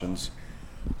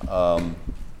Um,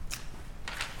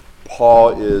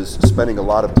 Paul is spending a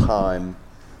lot of time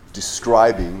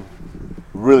describing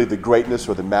really the greatness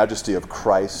or the majesty of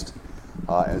Christ.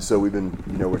 And so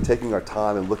we're taking our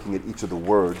time and looking at each of the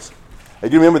words.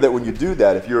 And you remember that when you do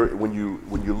that, when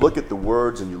you look at the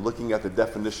words and you're looking at the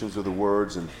definitions of the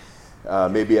words, and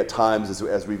maybe at times,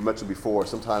 as we've mentioned before,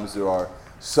 sometimes there are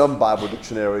some Bible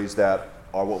dictionaries that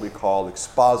are what we call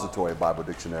expository Bible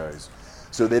dictionaries.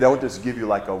 So they don't just give you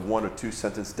like a 1 or 2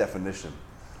 sentence definition.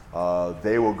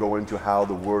 They will go into how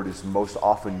the word is most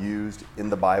often used in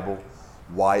the Bible,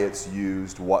 why it's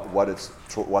used, what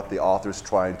the author's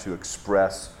trying to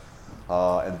express,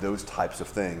 and those types of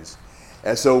things.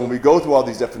 And so when we go through all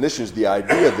these definitions, the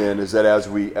idea then is that as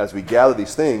we gather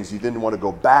these things, you then want to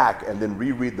go back and then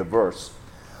reread the verse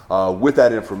with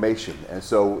that information. And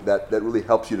so that really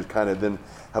helps you to kind of then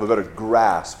have a better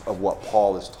grasp of what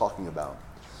Paul is talking about.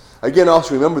 Again,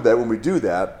 also remember that when we do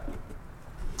that,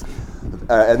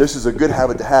 and this is a good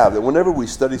habit to have, that whenever we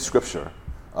study Scripture,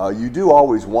 you do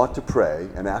always want to pray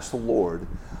and ask the Lord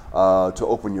to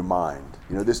open your mind.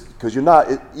 Because you're not,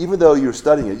 even though you're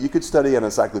studying it, you could study an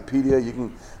encyclopedia, you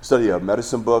can study a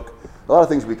medicine book, a lot of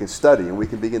things we can study, and we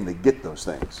can begin to get those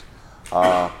things.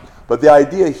 But the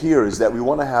idea here is that we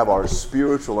want to have our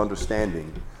spiritual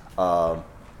understanding,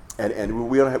 and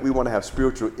we want to have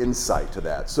spiritual insight to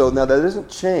that. So now that doesn't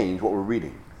change what we're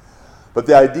reading. But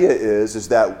the idea is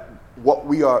that what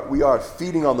we are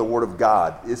feeding on the Word of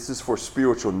God is just for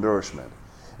spiritual nourishment.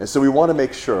 And so we want to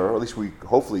make sure, or at least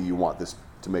hopefully you want this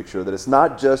to make sure, that it's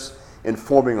not just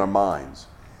informing our minds.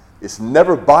 It's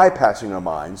never bypassing our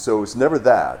minds, so it's never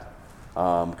that.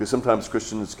 Because sometimes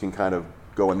Christians can kind of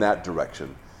go in that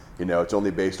direction. It's only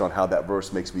based on how that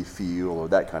verse makes me feel or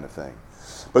that kind of thing.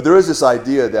 But there is this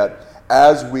idea that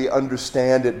as we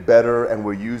understand it better and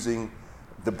we're using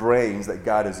the brains that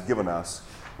God has given us,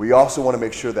 we also want to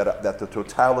make sure that the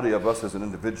totality of us as an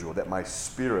individual, that my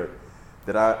spirit,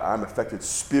 that I'm affected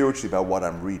spiritually by what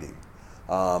I'm reading.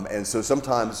 And so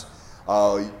sometimes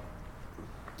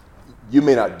you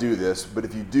may not do this, but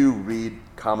if you do read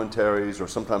commentaries or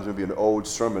sometimes maybe an old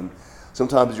sermon,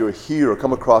 sometimes you'll hear or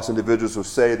come across individuals who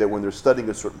say that when they're studying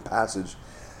a certain passage,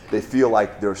 they feel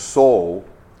like their soul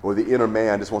or the inner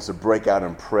man just wants to break out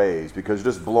in praise because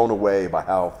they're just blown away by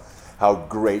how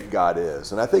great God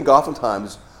is. And I think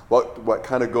oftentimes what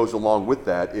kind of goes along with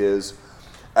that is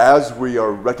as we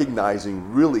are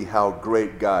recognizing really how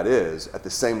great God is, at the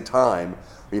same time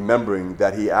remembering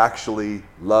that He actually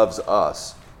loves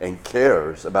us and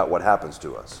cares about what happens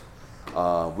to us,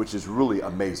 which is really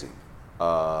amazing,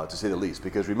 to say the least.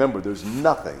 Because remember, there's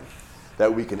nothing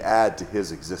that we can add to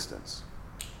His existence.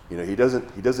 He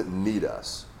doesn't need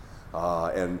us.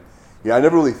 And I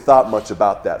never really thought much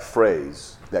about that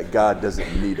phrase, that God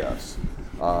doesn't need us.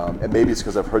 And maybe it's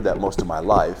because I've heard that most of my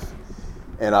life.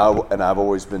 And I've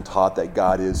always been taught that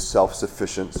God is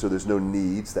self-sufficient, so there's no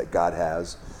needs that God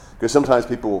has. Because sometimes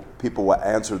people will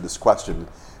answer this question,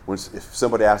 if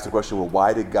somebody asks the question, well,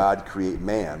 why did God create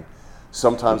man?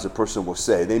 Sometimes a person will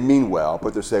say, they mean well,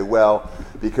 but they'll say, well,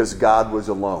 because God was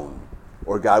alone,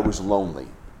 or God was lonely.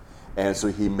 And so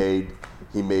he made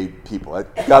people.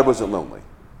 God wasn't lonely,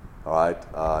 all right?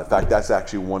 In fact, that's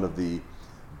actually one of the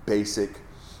basic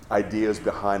ideas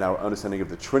behind our understanding of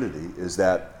the Trinity, is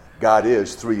that God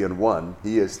is 3 in 1.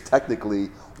 He is technically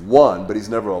one, but He's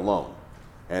never alone.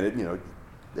 And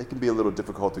it can be a little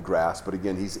difficult to grasp, but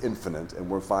again, He's infinite and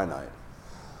we're finite.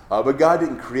 But God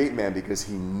didn't create man because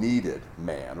He needed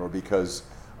man, or because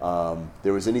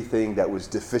there was anything that was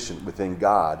deficient within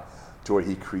God to where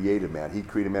He created man. He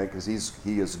created man because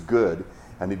He is good,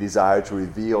 and He desired to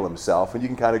reveal Himself. And you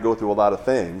can kind of go through a lot of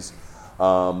things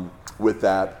with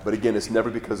that, but again, it's never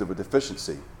because of a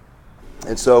deficiency.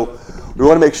 And so we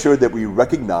want to make sure that we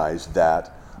recognize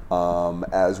that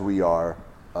as we are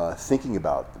thinking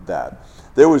about that.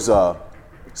 There was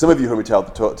some of you heard me tell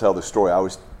the story.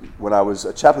 When I was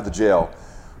a chaplain at the jail,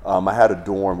 I had a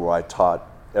dorm where I taught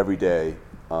every day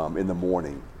in the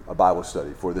morning a Bible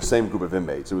study for the same group of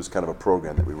inmates. It was kind of a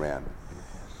program that we ran.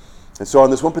 And so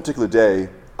on this one particular day,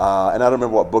 and I don't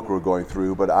remember what book we were going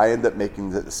through, but I ended up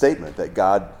making the statement that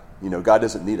God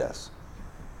doesn't need us.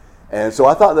 And so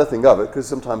I thought nothing of it, because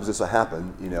sometimes this will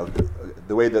happen,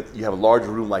 the way that you have a large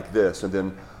room like this, and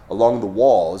then along the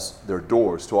walls, there are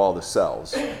doors to all the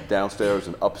cells, downstairs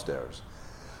and upstairs.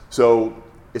 So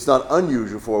it's not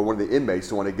unusual for one of the inmates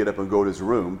to want to get up and go to his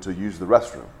room to use the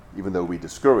restroom, even though we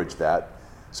discourage that.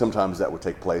 Sometimes that would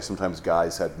take place. Sometimes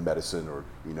guys had medicine or,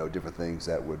 different things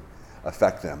that would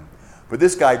affect them. But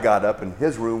this guy got up, and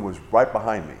his room was right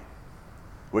behind me,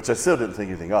 which I still didn't think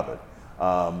anything of it.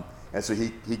 And so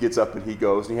he gets up and he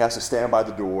goes, and he has to stand by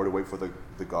the door to wait for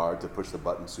the guard to push the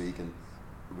button so he can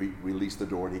release the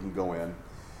door and he can go in.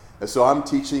 And so I'm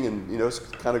teaching and, it's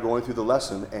kind of going through the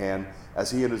lesson. And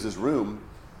as he enters his room,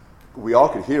 we all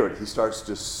could hear it. He starts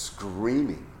just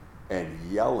screaming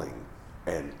and yelling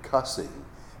and cussing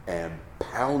and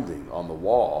pounding on the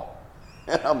wall.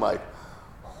 And I'm like,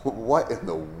 what in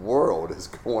the world is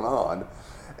going on?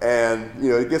 And,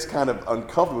 it gets kind of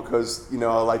uncomfortable because,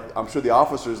 I'm sure the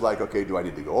officer's like, okay, do I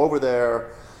need to go over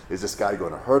there? Is this guy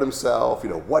going to hurt himself?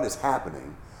 What is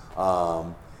happening?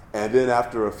 And then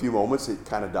after a few moments, it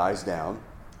kind of dies down.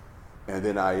 And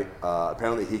then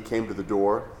apparently he came to the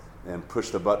door and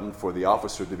pushed the button for the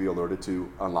officer to be alerted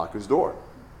to unlock his door.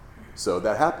 So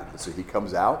that happened. So he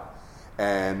comes out,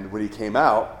 and when he came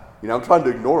out, I'm trying to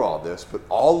ignore all this, but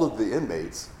all of the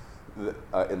inmates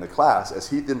in the class, as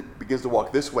he then begins to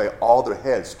walk this way, all their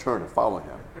heads turn and follow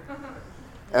him.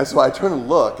 And so I turn and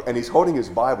look, and he's holding his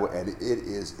Bible, and it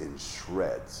is in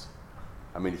shreds.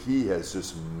 He has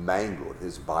just mangled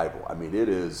his Bible. It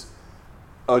is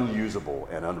unusable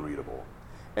and unreadable.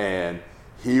 And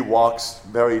he walks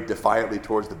very defiantly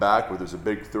towards the back where there's a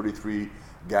big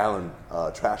 33-gallon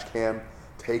trash can,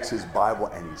 takes his Bible,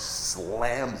 and he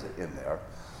slams it in there.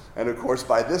 And of course,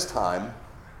 by this time,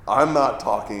 I'm not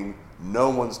talking, no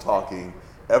one's talking,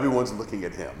 everyone's looking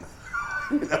at him.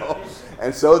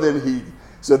 And so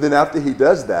then after he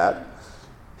does that,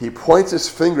 he points his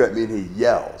finger at me and he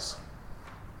yells.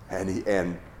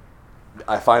 And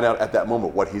I find out at that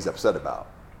moment what he's upset about.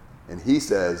 And he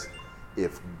says,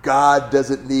 if God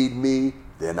doesn't need me,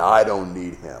 then I don't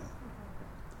need him.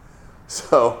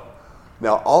 So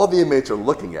now all the inmates are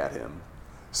looking at him.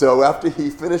 So after he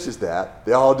finishes that,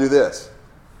 they all do this.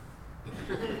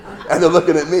 And they're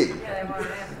looking at me.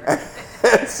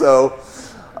 And so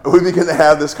we begin to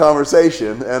have this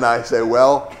conversation, and I say,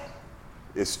 well,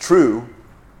 it's true,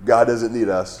 God doesn't need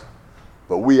us,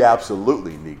 but we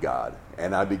absolutely need God.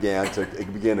 And I began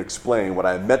to explain what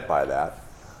I meant by that,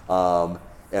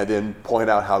 and then point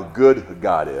out how good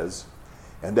God is,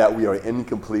 and that we are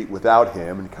incomplete without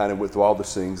him, and kind of with all the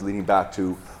things leading back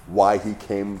to why he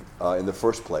came in the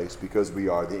first place, because we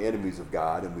are the enemies of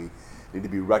God, and we need to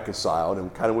be reconciled,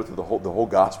 and kind of with the whole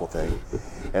gospel thing.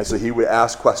 And so he would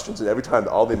ask questions, and every time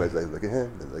all the inmates would look at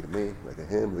him, they look at me, look at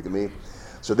him, look at me.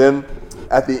 So then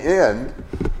at the end,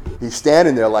 he's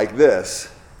standing there like this,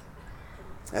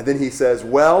 and then he says,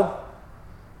 well,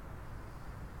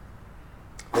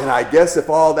 then I guess if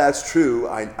all that's true,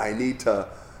 I need to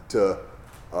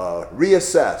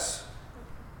reassess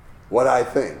what I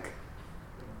think.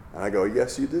 And I go,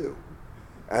 yes, you do.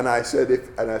 And I said,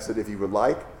 if you would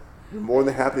like, I'm more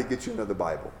than happy to get you another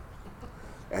Bible.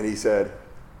 And he said,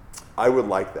 I would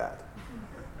like that.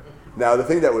 Now, the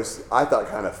thing that was, I thought,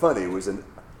 kind of funny was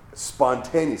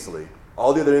spontaneously,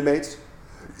 all the other inmates,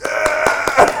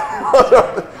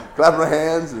 yeah! clapping their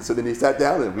hands, and so then he sat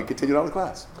down and we continued on with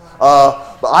class.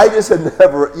 But I just had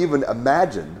never even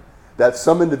imagined that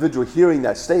some individual hearing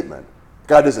that statement,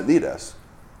 God doesn't need us,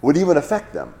 would even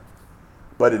affect them.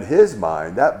 But in his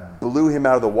mind, that blew him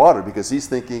out of the water, because he's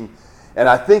thinking, and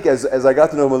I think as I got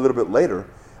to know him a little bit later,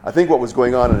 I think what was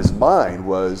going on in his mind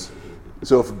was,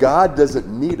 so if God doesn't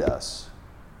need us,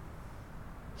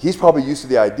 he's probably used to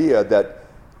the idea that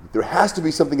there has to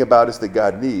be something about us that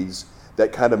God needs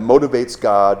that kind of motivates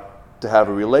God to have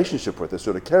a relationship with us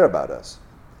or to care about us.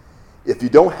 If you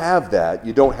don't have that,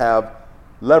 you don't have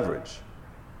leverage.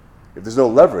 If there's no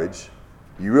leverage,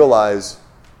 you realize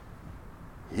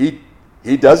he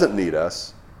doesn't need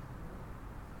us.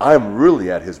 I'm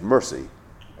really at his mercy.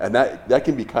 And that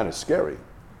can be kind of scary.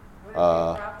 Would it be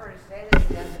proper to say that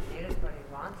he doesn't need us, but he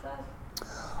wants us?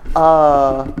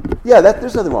 Yeah,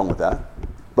 there's nothing wrong with that.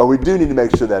 But we do need to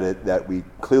make sure that we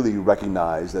clearly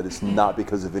recognize that it's not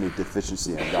because of any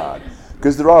deficiency in God.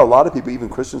 Because there are a lot of people, even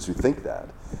Christians, who think that.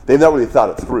 They've not really thought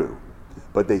it through,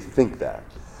 but they think that.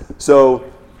 So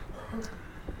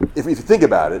if you think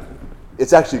about it,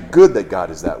 it's actually good that God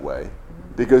is that way,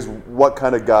 because what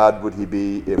kind of God would he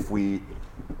be if we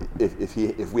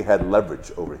had leverage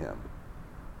over him?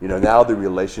 Now the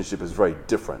relationship is very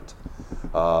different.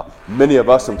 Many of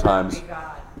us sometimes,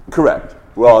 correct.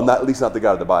 Well, at least not the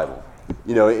God of the Bible.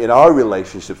 In our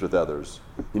relationships with others,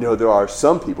 there are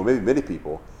some people, maybe many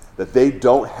people, that they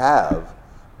don't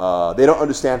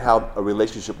understand how a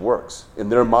relationship works. In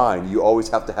their mind, you always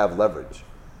have to have leverage.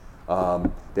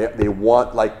 They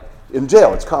want, like in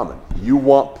jail, it's common. You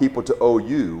want people to owe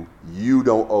you. You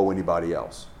don't owe anybody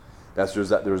else. There's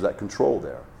that control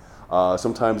there.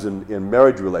 Sometimes in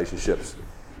marriage relationships,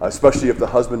 especially if the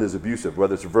husband is abusive,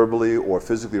 whether it's verbally or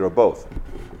physically or both,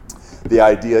 the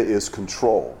idea is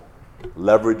control.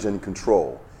 leverage and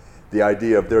control. The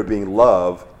idea of there being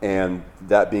love and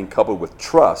that being coupled with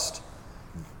trust.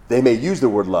 They may use the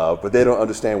word love, but they don't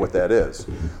understand what that is.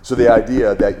 So the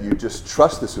idea that you just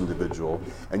trust this individual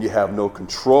and you have no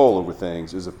control over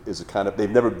things is a kind of, they've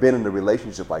never been in a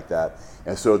relationship like that.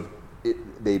 And so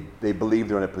they believe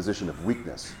they're in a position of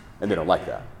weakness, and they don't like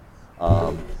that.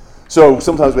 So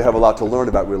sometimes we have a lot to learn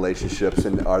about relationships,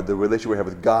 and the relationship we have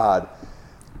with God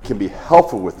can be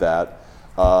helpful with that.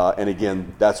 And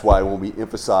again, that's why when we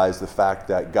emphasize the fact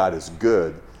that God is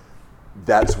good,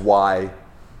 that's why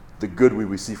the good we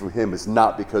receive from him is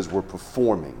not because we're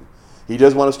performing. He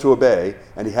does want us to obey,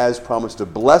 and he has promised to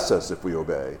bless us if we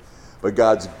obey. But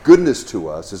God's goodness to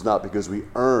us is not because we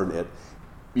earn it,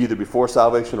 either before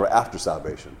salvation or after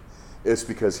salvation. It's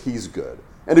because he's good.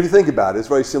 And if you think about it, it's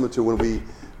very similar to when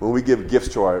we give gifts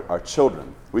to our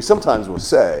children. We sometimes will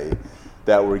say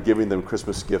that we're giving them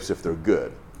Christmas gifts if they're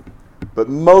good. But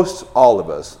most all of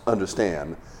us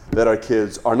understand that our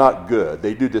kids are not good.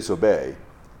 They do disobey.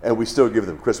 And we still give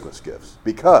them Christmas gifts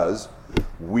because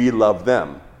we love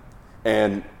them.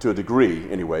 And to a degree,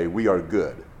 anyway, we are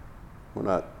good.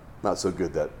 We're not so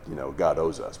good that, God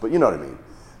owes us. But you know what I mean.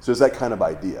 So it's that kind of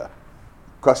idea.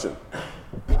 Question?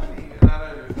 And I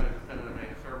know there's no definitive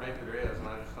answer, maybe there is, and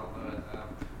I just don't know it.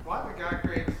 Why did God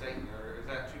create Satan, or is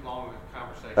that too long of a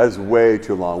conversation? That is way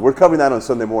too long. We're covering that on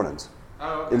Sunday mornings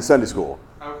in Sunday school.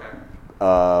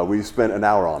 Okay. We spent an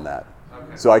hour on that.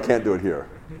 Okay. So I can't do it here.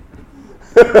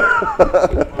 Well,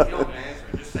 if you don't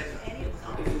answer, just say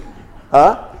something.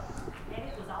 Huh? And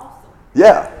it was awesome.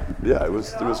 Yeah, it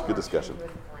was a good discussion.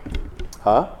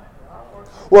 Huh?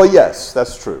 Well, yes,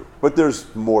 that's true. But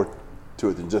there's more to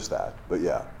it than just that. But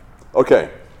yeah.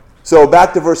 Okay. So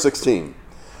back to verse 16.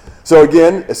 So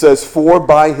again, it says, "For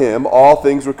by him all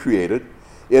things were created,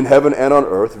 in heaven and on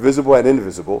earth, visible and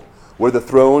invisible, whether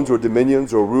thrones or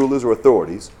dominions or rulers or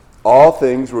authorities. All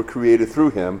things were created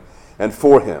through him and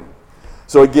for him."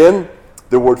 So again,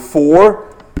 the word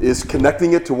 "for" is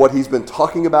connecting it to what he's been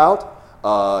talking about.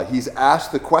 He's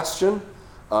asked the question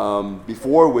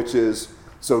before, which is,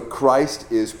 so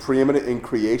Christ is preeminent in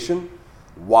creation.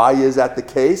 Why is that the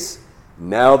case?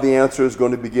 Now the answer is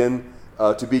going to begin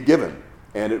to be given,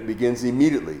 and it begins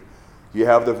immediately. You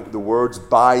have the words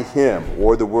 "by him"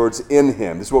 or the words "in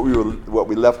him." This is what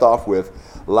we left off with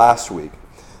last week.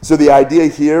 So the idea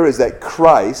here is that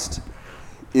Christ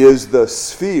is the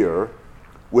sphere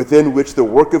within which the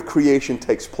work of creation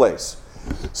takes place.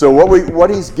 So what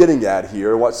he's getting at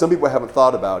here, what some people haven't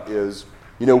thought about is,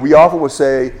 we often will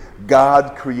say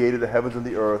God created the heavens and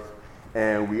the earth,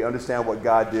 and we understand what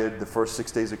God did the first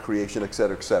 6 days of creation,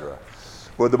 etc., etc.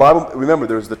 Well, the Bible, remember,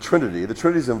 there's the Trinity. The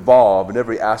Trinity is involved in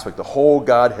every aspect. The whole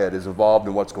Godhead is involved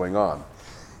in what's going on.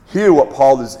 Here, what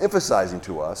Paul is emphasizing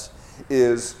to us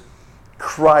is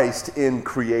Christ in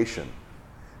creation.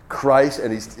 Christ,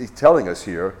 and he's telling us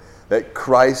here that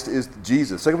Christ is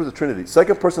Jesus. Second person of the Trinity.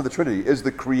 Second person of the Trinity is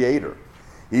the Creator.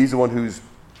 He's the one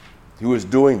who is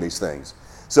doing these things.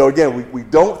 So again, we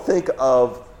don't think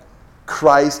of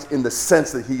Christ in the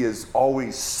sense that he is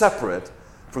always separate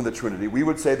from the Trinity. We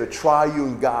would say the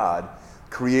triune God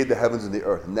created the heavens and the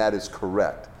earth, and that is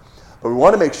correct. But we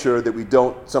want to make sure that we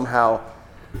don't somehow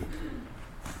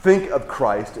think of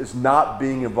Christ as not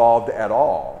being involved at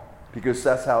all, because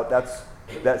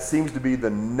that seems to be the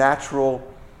natural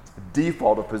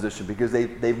default of position, because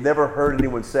they've never heard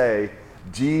anyone say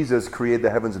Jesus created the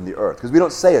heavens and the earth, because we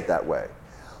don't say it that way.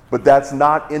 But that's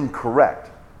not incorrect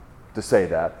to say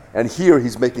that. And here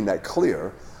he's making that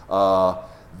clear,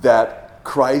 that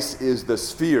Christ is the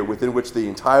sphere within which the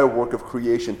entire work of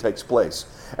creation takes place.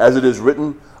 As it is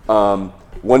written,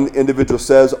 one individual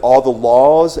says, "All the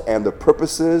laws and the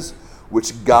purposes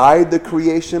which guide the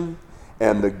creation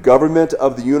and the government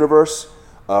of the universe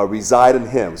reside in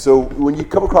him." So when you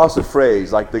come across a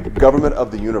phrase like the government of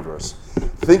the universe,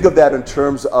 think of that in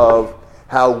terms of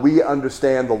how we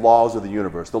understand the laws of the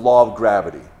universe, the law of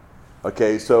gravity.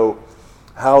 Okay, so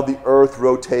how the earth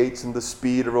rotates and the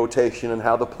speed of rotation and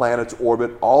how the planets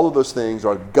orbit, all of those things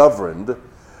are governed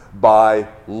by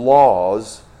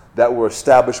laws that were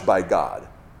established by God.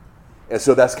 And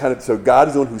so so God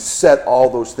is the one who set all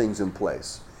those things in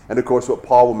place. And of course, what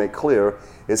Paul will make clear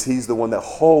is he's the one that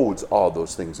holds all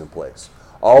those things in place.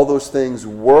 All those things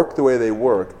work the way they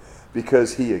work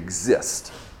because he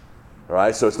exists. All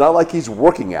right, so it's not like he's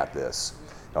working at this.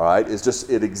 All right, it's just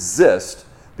it exists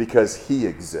because he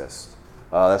exists.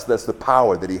 That's the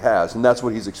power that he has, and that's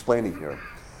what he's explaining here.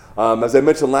 As I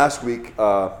mentioned last week,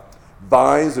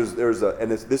 Vines.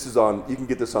 This is on. You can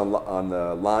get this on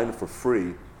the line for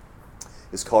free.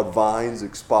 It's called Vines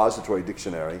Expository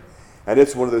Dictionary, and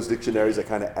it's one of those dictionaries that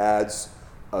kind of adds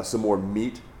some more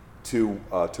meat to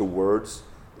words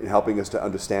in helping us to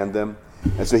understand them.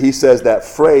 And so he says that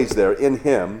phrase there, in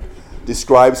him,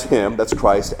 describes him, that's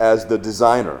Christ, as the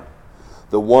designer,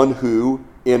 the one who,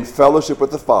 in fellowship with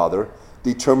the Father,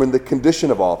 determined the condition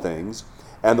of all things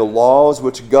and the laws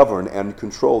which govern and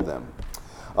control them.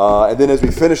 And then as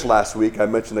we finished last week, I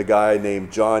mentioned a guy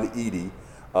named John Eadie.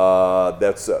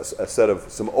 That's a set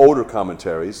of some older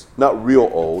commentaries, not real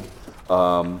old,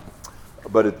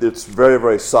 but it's very,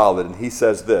 very solid. And he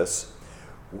says this,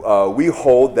 we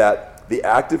hold that the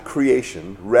act of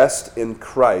creation rests in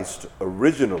Christ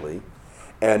originally,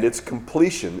 and its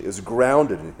completion is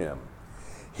grounded in him.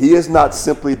 He is not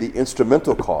simply the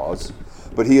instrumental cause,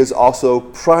 but he is also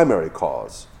primary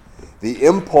cause. The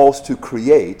impulse to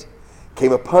create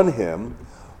came upon him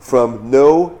from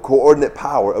no coordinate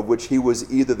power of which he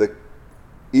was either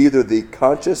the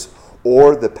conscious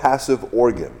or the passive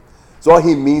organ. So all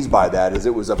he means by that is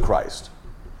it was of Christ.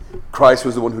 Christ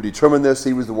was the one who determined this.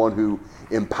 He was the one who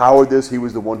empowered this. He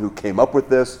was the one who came up with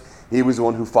this. He was the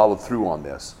one who followed through on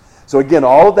this. So again,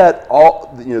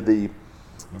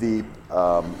 the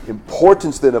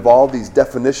importance then of all these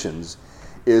definitions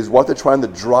is what they're trying to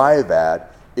drive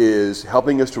at is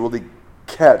helping us to really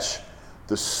catch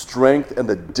the strength and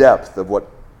the depth of what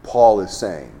Paul is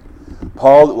saying.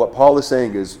 What Paul is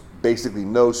saying is basically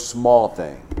no small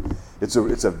thing. It's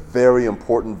a very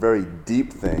important, very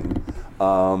deep thing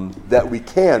that we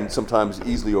can sometimes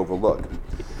easily overlook.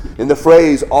 In the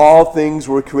phrase, all things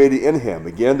were created in him,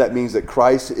 again, that means that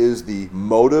Christ is the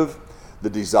motive, the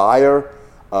desire,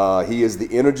 he is the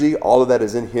energy, all of that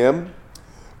is in him.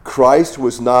 Christ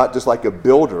was not just like a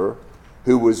builder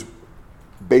who was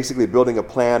basically building a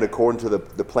plan according to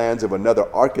the plans of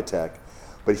another architect,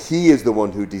 but he is the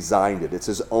one who designed it. It's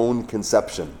his own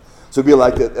conception. So it'd be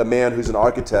like a man who's an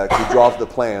architect who draws the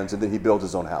plans and then he builds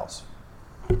his own house.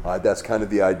 That's kind of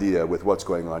the idea with what's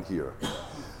going on here.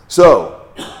 So,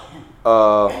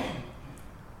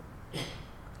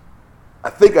 I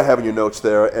think I have in your notes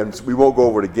there, and we won't go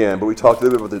over it again, but we talked a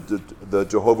little bit about the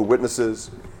Jehovah's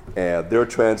Witnesses and their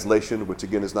translation, which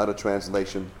again is not a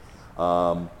translation.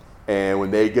 And when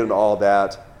they get into all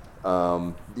that,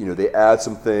 they add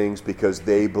some things because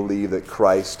they believe that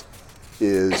Christ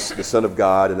is the Son of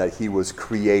God and that he was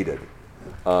created.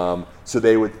 So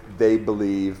they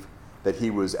believe that he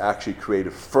was actually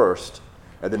created first,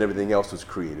 and then everything else was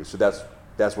created. So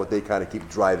that's what they kind of keep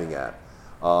driving at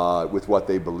with what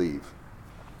they believe.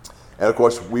 And of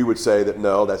course, we would say that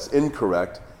no, that's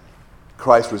incorrect.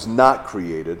 Christ was not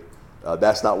created.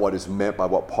 That's not what is meant by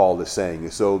what Paul is saying.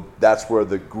 So that's where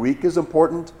the Greek is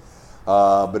important.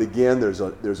 But again,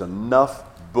 there's enough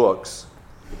books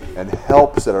and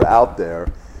helps that are out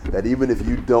there that even if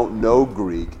you don't know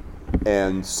Greek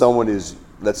and someone is,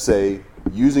 let's say,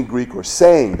 using Greek or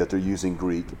saying that they're using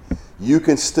Greek, you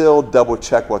can still double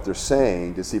check what they're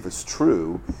saying to see if it's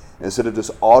true instead of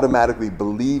just automatically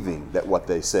believing that what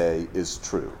they say is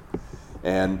true.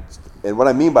 And what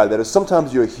I mean by that is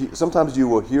sometimes you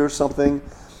will hear something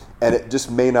and it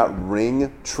just may not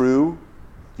ring true.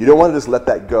 You don't want to just let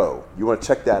that go. You want to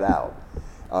check that out.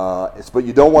 But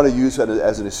you don't want to use it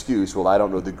as an excuse. Well, I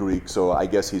don't know the Greek, so I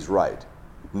guess he's right.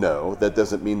 No, that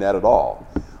doesn't mean that at all.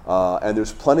 And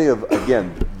there's plenty of,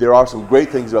 again, there are some great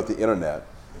things about the internet,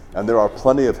 and there are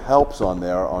plenty of helps on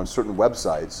there on certain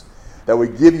websites that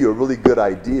would give you a really good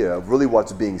idea of really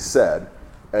what's being said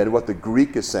and what the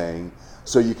Greek is saying,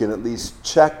 so you can at least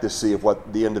check to see if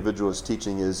what the individual is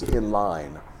teaching is in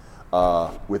line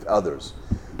with others.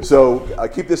 So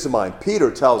keep this in mind. Peter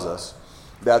tells us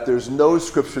that there's no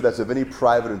scripture that's of any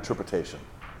private interpretation,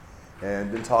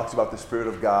 and then talks about the Spirit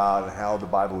of God and how the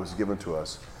Bible was given to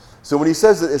us. So when he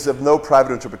says that it's of no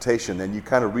private interpretation, and you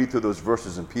kind of read through those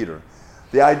verses in Peter,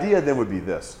 the idea then would be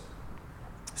this.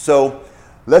 So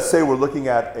let's say we're looking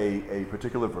at a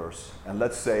particular verse, and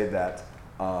let's say that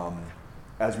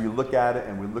as we look at it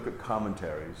and we look at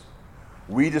commentaries,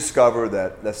 we discover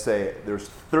that, let's say, there's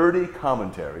 30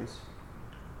 commentaries.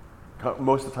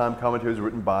 Most of the time, commentaries are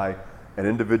written by an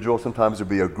individual. Sometimes there'll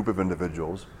be a group of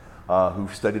individuals who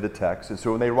study the text. And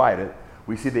so when they write it,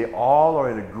 we see they all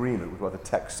are in agreement with what the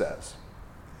text says.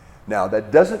 Now,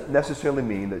 that doesn't necessarily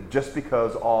mean that just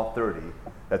because all 30,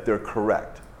 that they're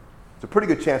correct. It's a pretty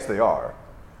good chance they are,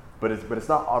 but it's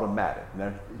not automatic.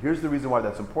 Now, here's the reason why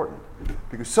that's important.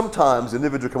 Because sometimes an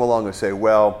individual come along and say,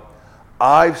 well,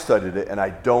 I've studied it and I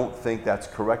don't think that's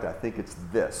correct. I think it's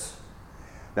this.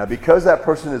 Now, because that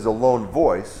person is a lone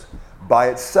voice, by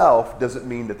itself doesn't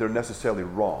mean that they're necessarily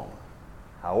wrong.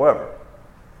 However,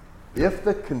 if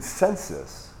the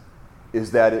consensus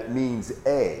is that it means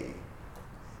A,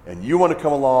 and you want to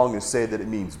come along and say that it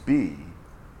means B,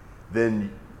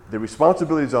 then the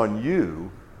responsibility is on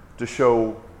you to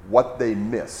show what they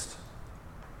missed.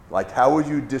 Like, how would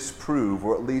you disprove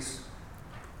or at least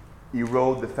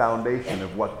erode the foundation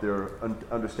of what their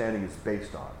understanding is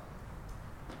based on?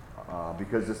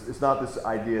 Because it's not this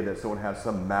idea that someone has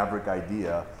some maverick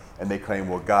idea and they claim,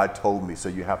 well, God told me, so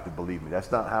you have to believe me.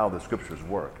 That's not how the scriptures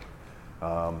work.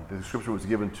 The scripture was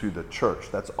given to the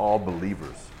church. That's all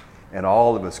believers. And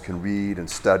all of us can read and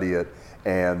study it.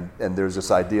 And there's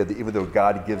this idea that even though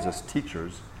God gives us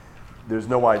teachers, there's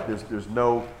no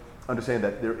understanding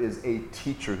that there is a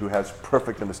teacher who has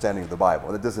perfect understanding of the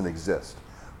Bible. That doesn't exist.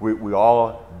 We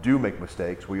all do make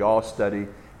mistakes. We all study,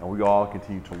 and we all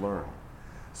continue to learn.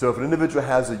 So if an individual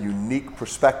has a unique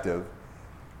perspective,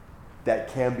 that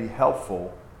can be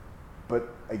helpful, but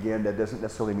again, that doesn't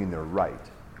necessarily mean they're right.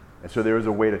 And so there is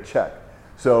a way to check.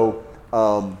 So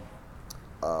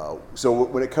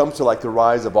when it comes to like the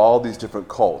rise of all these different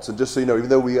cults, and just so you know, even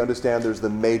though we understand there's the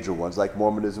major ones like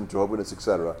Mormonism, Jehovah's Witnesses,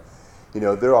 etc.,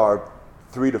 there are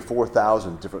 3,000 to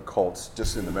 4,000 different cults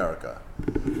just in America.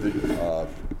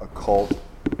 A cult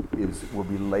will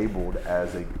be labeled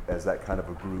as that kind of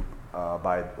a group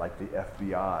by like the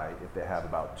FBI if they have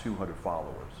about 200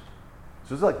 followers.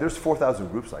 So there's 4,000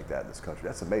 groups like that in this country.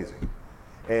 That's amazing.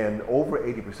 And over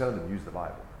 80% of them use the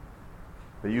Bible.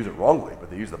 They use it wrongly, but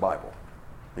they use the Bible.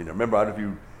 I don't know if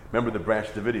you remember the Branch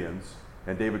Davidians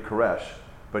and David Koresh,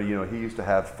 but he used to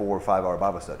have 4 or 5 hour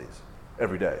Bible studies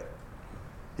every day.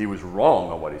 He was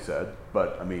wrong on what he said,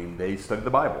 but they studied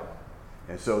the Bible.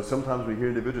 And so sometimes we hear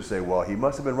individuals say, well, he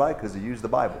must have been right because he used the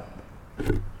Bible.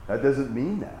 That doesn't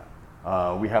mean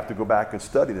that. We have to go back and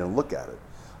study it and look at it.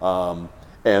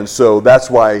 And so that's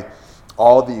why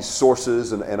all these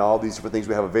sources and all these different things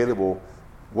we have available,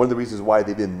 one of the reasons why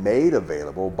they've been made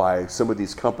available by some of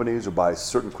these companies or by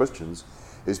certain Christians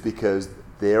is because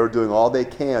they're doing all they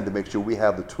can to make sure we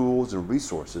have the tools and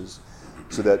resources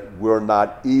so that we're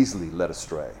not easily led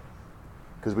astray.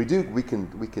 Because we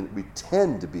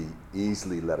tend to be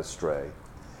easily led astray,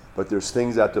 but there's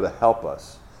things out there to help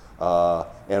us.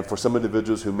 And for some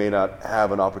individuals who may not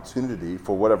have an opportunity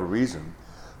for whatever reason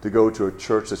to go to a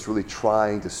church that's really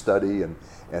trying to study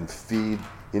and feed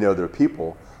their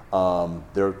people,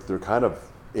 they're kind of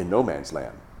in no man's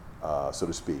land, so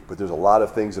to speak. But there's a lot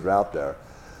of things that are out there.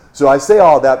 So I say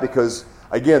all that because,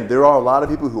 again, there are a lot of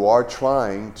people who are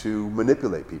trying to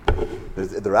manipulate people.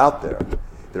 They're out there.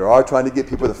 They are trying to get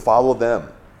people to follow them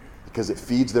because it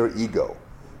feeds their ego.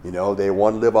 They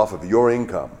want to live off of your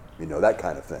income, that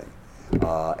kind of thing.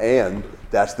 And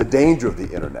that's the danger of the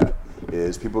internet,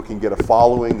 is people can get a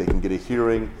following, they can get a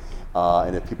hearing,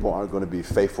 and if people aren't going to be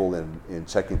faithful in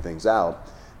checking things out,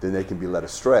 then they can be led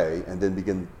astray and then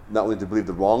begin not only to believe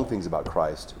the wrong things about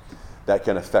Christ, that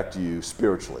can affect you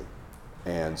spiritually.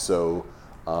 And so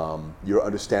your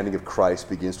understanding of Christ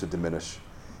begins to diminish,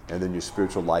 and then your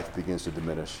spiritual life begins to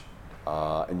diminish,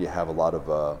 and you have a lot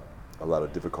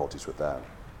of difficulties with that.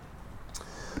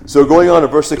 So going on to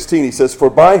verse 16, he says, "For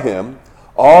by him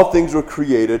all things were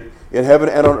created in heaven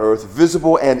and on earth,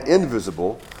 visible and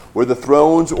invisible, whether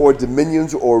thrones or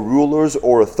dominions or rulers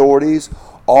or authorities,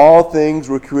 all things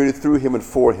were created through him and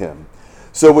for him."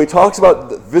 So when he talks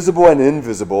about visible and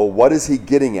invisible, what is he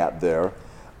getting at there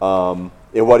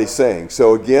in what he's saying?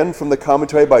 So again, from the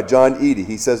commentary by John Eadie,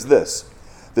 he says this: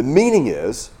 the meaning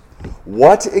is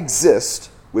what exists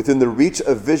within the reach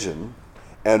of vision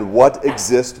and what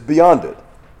exists beyond it.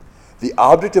 The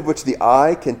object of which the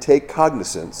eye can take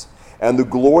cognizance and the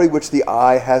glory which the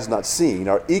eye has not seen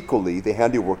are equally the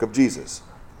handiwork of Jesus.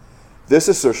 This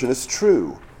assertion is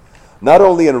true, not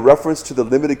only in reference to the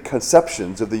limited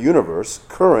conceptions of the universe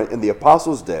current in the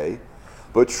apostles' day,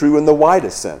 but true in the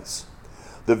widest sense.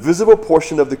 The visible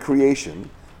portion of the creation,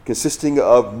 consisting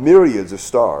of myriads of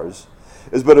stars,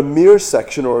 is but a mere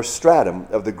section or a stratum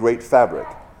of the great fabric.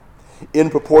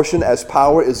 In proportion as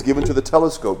power is given to the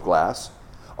telescope glass,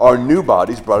 are new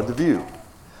bodies brought into view.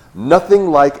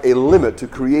 Nothing like a limit to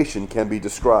creation can be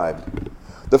described.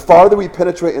 The farther we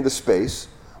penetrate into space,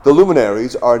 the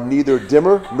luminaries are neither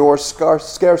dimmer nor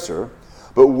scarcer,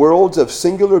 but worlds of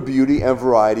singular beauty and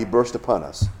variety burst upon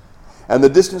us. And the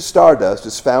distant stardust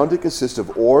is found to consist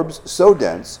of orbs so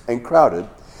dense and crowded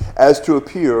as to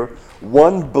appear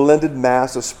one blended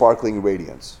mass of sparkling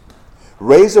radiance.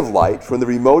 Rays of light from the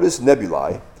remotest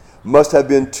nebulae must have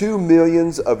been 2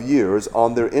 millions of years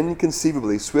on their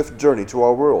inconceivably swift journey to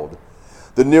our world.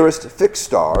 The nearest fixed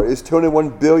star is 21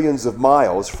 billions of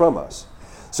miles from us,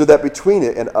 so that between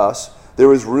it and us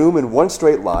there is room in one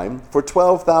straight line for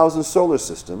 12,000 solar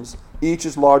systems, each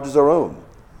as large as our own.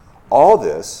 All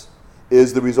this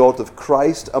is the result of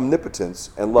Christ's omnipotence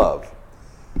and love.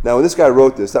 Now, when this guy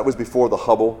wrote this, that was before the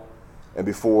Hubble and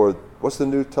before, what's the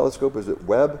new telescope? Is it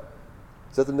Webb?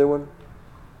 Is that the new one?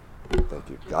 Thank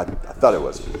you. I thought it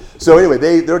was. So anyway,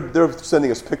 they're sending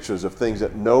us pictures of things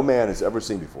that no man has ever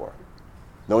seen before.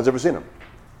 No one's ever seen them.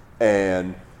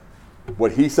 And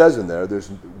what he says in there,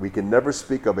 we can never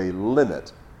speak of a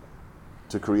limit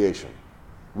to creation.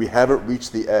 We haven't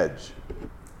reached the edge.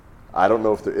 I don't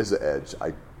know if there is an edge.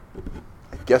 I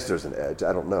guess there's an edge.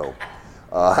 I don't know.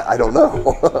 I don't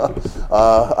know.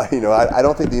 I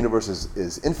don't think the universe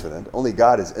is infinite. Only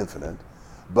God is infinite.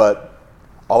 But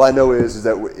all I know is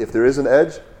that if there is an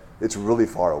edge, it's really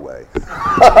far away,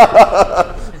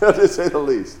 to say the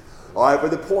least. All right,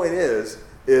 but the point is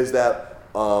that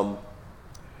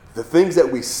the things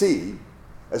that we see,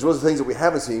 as well as the things that we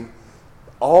haven't seen,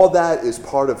 all that is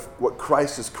part of what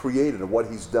Christ has created and what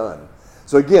he's done.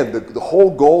 So again, the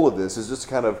whole goal of this is just to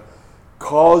kind of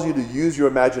cause you to use your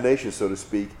imagination, so to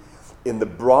speak, in the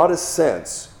broadest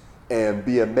sense and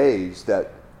be amazed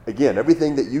that, again,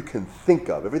 everything that you can think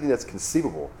of, everything that's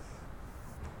conceivable,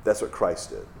 that's what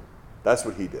Christ did. That's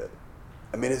what he did.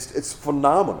 I mean, it's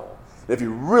phenomenal. And if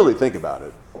you really think about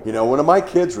it, when my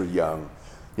kids were young,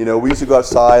 we used to go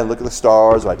outside and look at the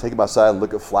stars, or I'd take them outside and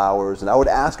look at flowers, and I would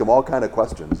ask them all kind of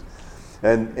questions.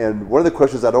 And one of the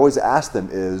questions I'd always ask them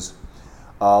is,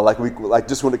 like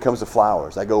just when it comes to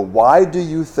flowers, I go, why do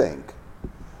you think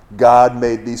God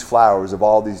made these flowers of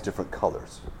all these different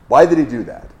colors? Why did he do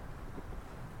that?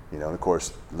 And of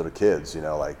course, little kids,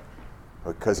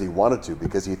 because he wanted to,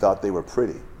 because he thought they were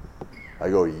pretty. I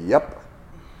go, yep,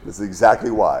 this is exactly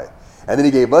why. And then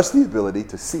he gave us the ability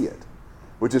to see it,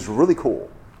 which is really cool,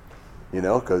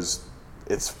 because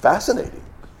it's fascinating.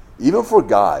 Even for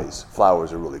guys,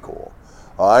 flowers are really cool.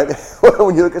 All right?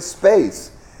 When you look at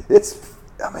space, it's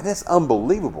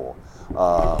unbelievable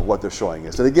what they're showing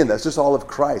us. And again, that's just all of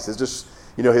Christ. It's just,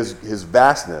 his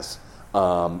vastness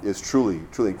is truly,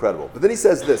 truly incredible. But then he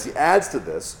says this, he adds to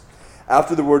this,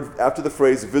 after the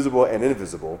phrase visible and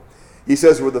invisible, he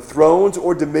says, were the thrones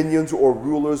or dominions or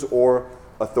rulers or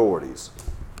authorities.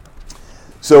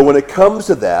 So when it comes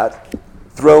to that,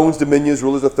 thrones, dominions,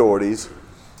 rulers, authorities,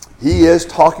 he is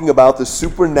talking about the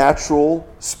supernatural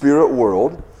spirit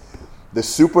world. The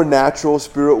supernatural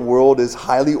spirit world is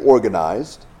highly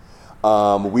organized.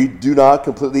 We do not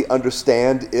completely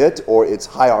understand it or its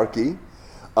hierarchy.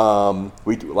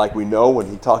 We know when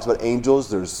he talks about angels,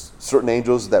 there's certain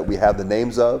angels that we have the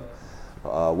names of.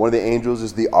 One of the angels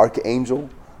is the archangel.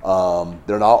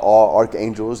 They're not all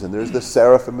archangels, and there's the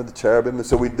seraphim and the cherubim. And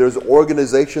so there's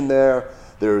organization there.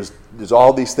 There's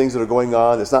all these things that are going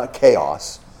on. It's not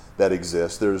chaos that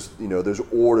exists. There's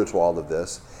order to all of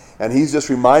this. And he's just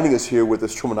reminding us here with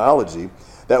this terminology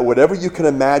that whatever you can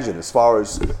imagine as far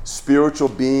as spiritual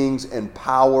beings and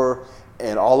power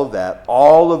and all of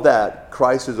that,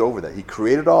 Christ is over that. He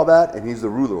created all that, and he's the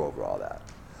ruler over all that.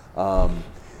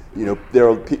 There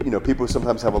are people who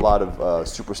sometimes have a lot of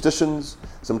superstitions.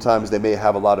 Sometimes they may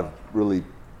have a lot of really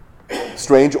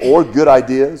strange or good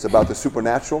ideas about the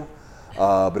supernatural.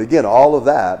 But again, all of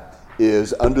that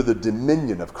is under the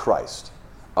dominion of Christ.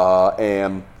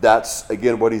 And that's,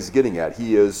 again, what he's getting at.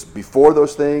 He is before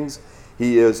those things.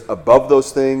 He is above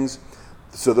those things.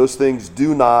 So those things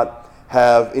do not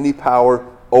have any power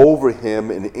over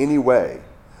him in any way.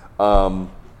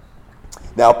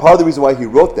 Now, part of the reason why he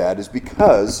wrote that is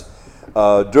because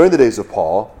during the days of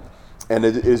Paul, and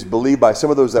it is believed by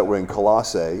some of those that were in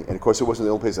Colossae, and of course it wasn't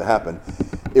the only place it happened,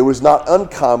 it was not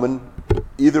uncommon,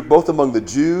 both among the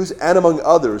Jews and among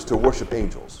others, to worship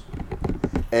angels.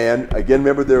 And again,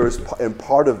 remember, there was in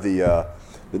part of the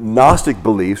Gnostic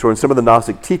beliefs, or in some of the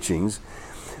Gnostic teachings,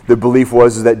 the belief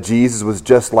was that Jesus was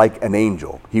just like an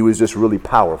angel. He was just really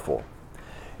powerful.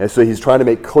 And so he's trying to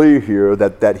make clear here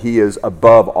that he is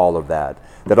above all of that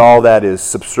all that is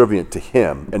subservient to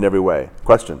him in every way.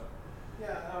 Question?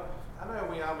 Yeah, I know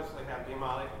we obviously have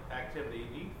demonic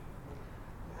activity.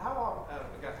 I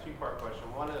got a two-part question.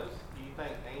 One is, do you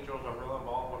think angels are real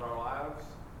involved with our lives?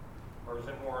 Or is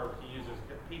it more he uses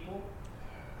people?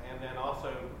 And then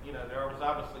also, there was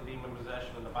obviously demon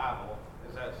possession in the Bible.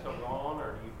 Is that still going on,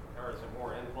 or is it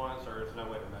more influence, or is there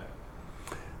no way to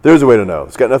know? There's a way to know.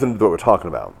 It's got nothing to do with what we're talking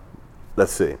about.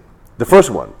 Let's see. The first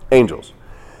one, angels.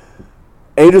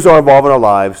 Angels are involved in our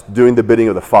lives doing the bidding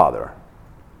of the Father.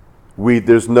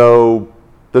 There's not a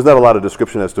lot of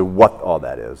description as to what all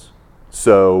that is.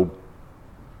 So,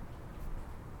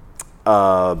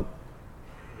 I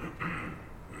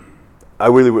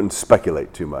really wouldn't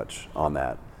speculate too much on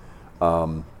that.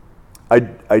 I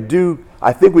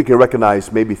think we can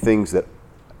recognize maybe things that.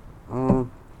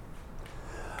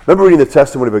 Remember reading the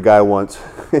testimony of a guy once.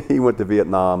 He went to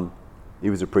Vietnam. He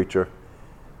was a preacher.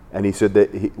 And he said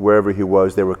that wherever he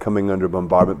was, they were coming under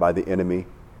bombardment by the enemy.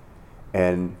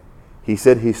 And he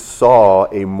said he saw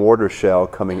a mortar shell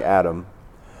coming at him.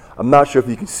 I'm not sure if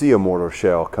you can see a mortar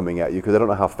shell coming at you because I don't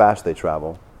know how fast they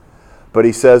travel. But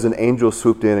he says an angel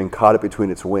swooped in and caught it between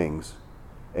its wings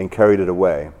and carried it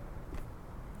away.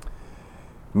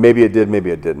 Maybe it did,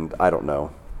 maybe it didn't. I don't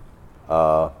know.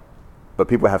 But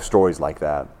people have stories like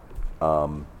that.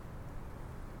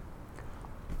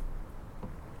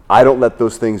 I don't let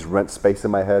those things rent space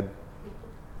in my head.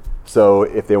 So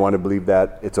if they want to believe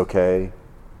that, it's okay.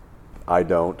 I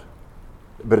don't.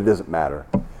 But it doesn't matter.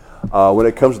 When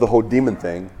it comes to the whole demon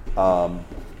thing,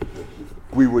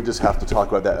 we would just have to talk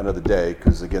about that another day,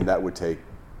 because again, that would take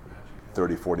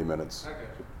 30, 40 minutes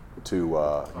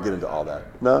to get into all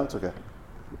that. No, it's okay.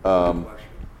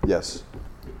 Yes.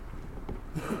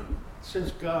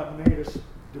 Since God made us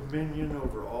dominion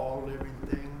over all living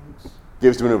things.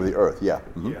 Gave us dominion over the earth, yeah.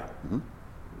 Mm-hmm. Yeah. Mm-hmm.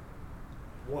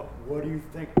 What do you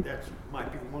think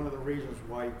might be one of the reasons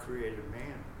why he created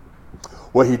man?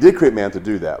 Well, he did create man to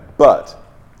do that, but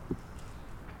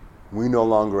we no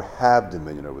longer have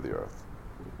dominion over the earth.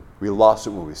 We lost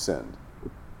it when we sinned.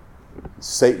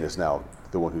 Satan is now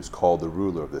the one who's called the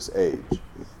ruler of this age.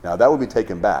 Now, that will be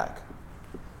taken back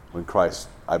when Christ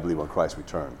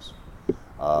returns.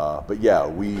 But yeah,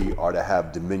 we are to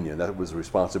have dominion. That was a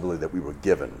responsibility that we were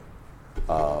given.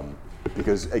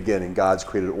 Because again, in God's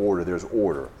created order, there's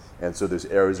order. And so there's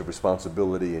areas of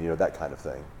responsibility and that kind of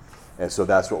thing. And so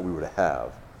that's what we were to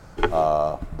have.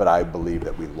 But I believe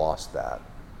that we lost that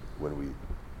when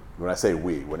I say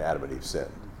when Adam and Eve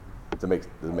sinned. Does it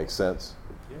make sense?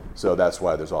 Yeah. So that's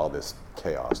why there's all this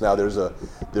chaos. Now there's a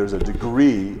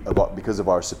degree because of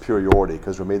our superiority,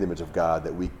 because we're made in the image of God,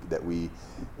 that we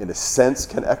in a sense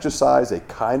can exercise a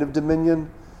kind of dominion,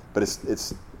 but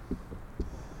it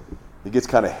gets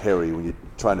kind of hairy when you're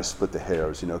trying to split the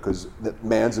hairs, because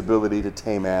man's ability to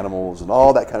tame animals and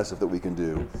all that kind of stuff that we can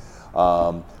do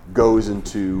goes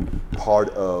into part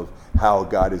of how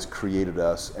God has created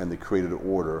us and the created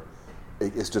order.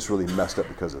 It's just really messed up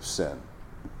because of sin.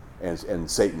 And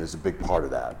Satan is a big part of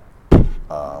that.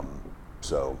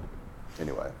 So,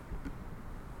 anyway.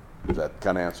 Does that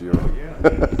kind of answer your...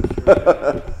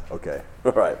 Yeah. Okay.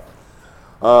 All right.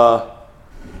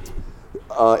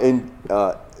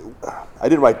 I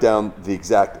didn't write down the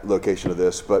exact location of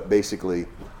this, but basically,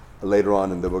 later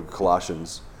on in the book of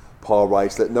Colossians, Paul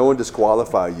writes, "Let no one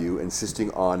disqualify you, insisting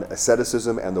on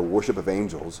asceticism and the worship of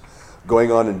angels,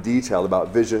 going on in detail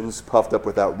about visions, puffed up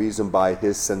without reason by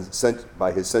his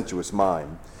sensuous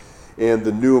mind." In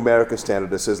the New American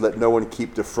Standard, it says, "Let no one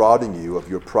keep defrauding you of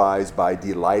your prize by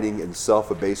delighting in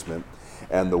self-abasement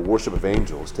and the worship of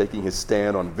angels, taking his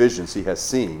stand on visions he has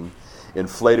seen,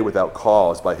 inflated without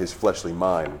cause by his fleshly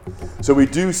mind." So we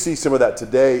do see some of that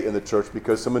today in the church,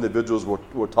 because some individuals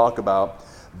will talk about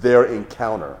their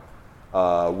encounter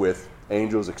with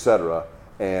angels, etc.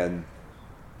 And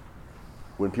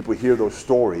when people hear those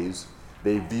stories,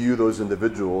 they view those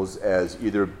individuals as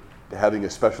either having a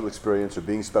special experience or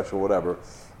being special, whatever,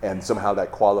 and somehow that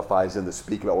qualifies them to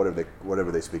speak about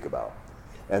whatever they speak about.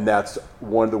 And that's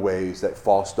one of the ways that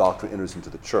false doctrine enters into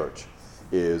the church,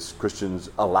 is Christians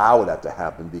allow that to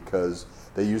happen because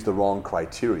they use the wrong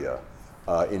criteria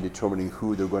in determining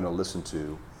who they're going to listen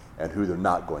to and who they're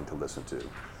not going to listen to.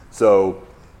 So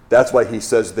that's why he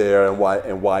says there, and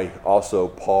why also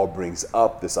Paul brings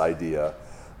up this idea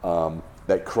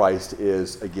that Christ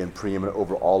is, again, preeminent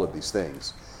over all of these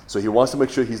things. So he wants to make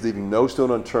sure he's leaving no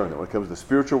stone unturned, that when it comes to the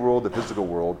spiritual world, the physical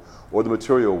world, or the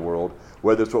material world,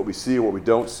 whether it's what we see or what we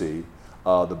don't see,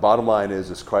 the bottom line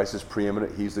is Christ is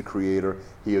preeminent. He's the creator.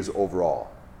 He is over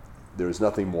all. There is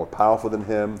nothing more powerful than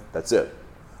him. That's it.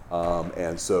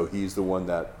 And so he's the one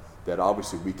that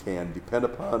obviously we can depend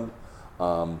upon,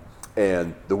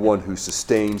 and the one who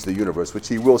sustains the universe, which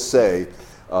he will say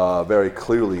very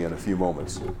clearly in a few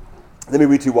moments. Let me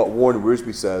read to you what Warren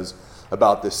Wiersbe says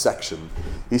about this section.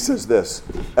 He says this: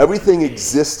 "Everything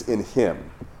exists in him,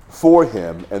 for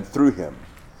him, and through him.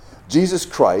 Jesus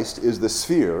Christ is the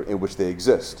sphere in which they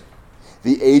exist,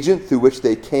 the agent through which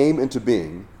they came into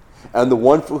being, and the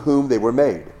one for whom they were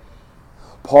made."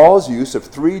 Paul's use of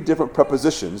 3 different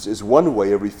prepositions is one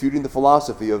way of refuting the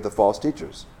philosophy of the false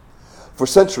teachers. For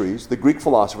centuries, the Greek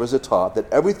philosophers had taught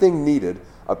that everything needed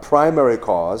a primary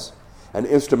cause, an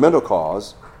instrumental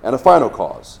cause, and a final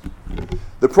cause.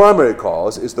 The primary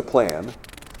cause is the plan,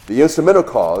 the instrumental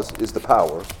cause is the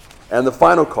power, and the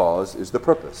final cause is the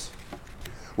purpose.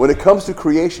 When it comes to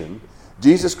creation,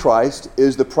 Jesus Christ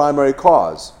is the primary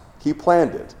cause. He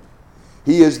planned it.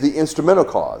 He is the instrumental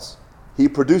cause. He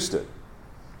produced it.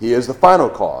 He is the final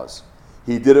cause.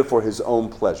 He did it for his own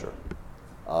pleasure.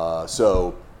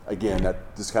 So again,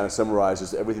 that just kind of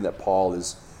summarizes everything that Paul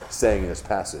is saying in this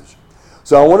passage.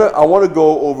 So I want to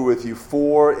go over with you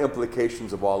 4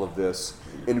 implications of all of this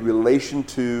in relation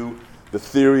to the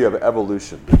theory of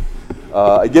evolution.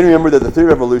 Again, remember that the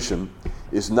theory of evolution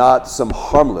is not some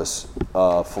harmless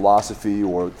philosophy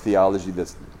or theology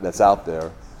that's out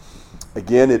there.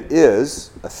 Again, it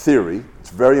is a theory.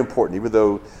 It's very important, even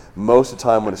though most of the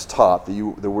time when it's taught, the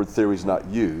word theory is not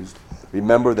used.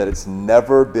 Remember that it's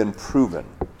never been proven.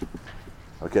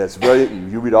 Okay,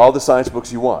 you read all the science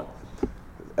books you want.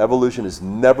 Evolution has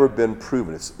never been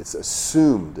proven. It's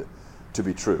assumed to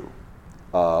be true,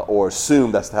 or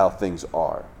assumed that's how things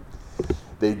are.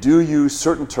 They do use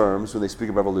certain terms when they speak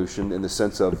of evolution in the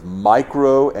sense of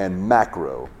micro and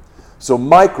macro. So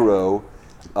micro,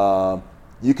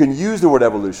 you can use the word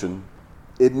evolution.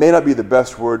 It may not be the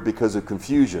best word because of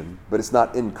confusion, but it's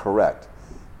not incorrect.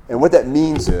 And what that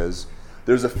means is,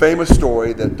 there's a famous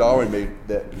story that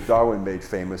Darwin made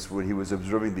famous when he was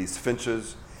observing these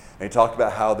finches, and he talked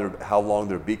about how long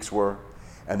their beaks were,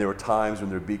 and there were times when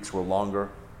their beaks were longer,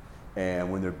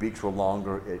 and when their beaks were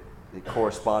longer, it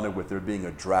corresponded with there being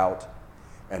a drought,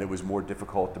 and it was more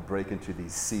difficult to break into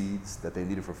these seeds that they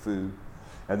needed for food.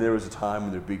 And there was a time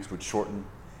when their beaks would shorten,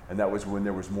 and that was when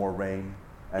there was more rain,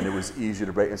 and it was easier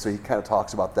to break. And so he kind of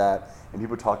talks about that, and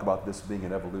people talk about this being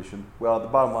an evolution. Well, the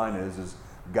bottom line is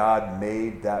God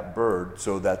made that bird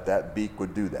so that beak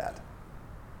would do that.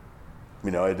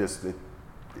 You know, it's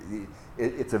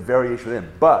a variation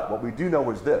within. But what we do know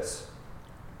is this: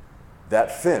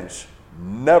 that finch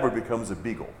never becomes a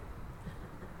beagle.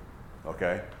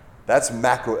 Okay? That's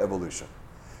macroevolution.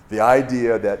 The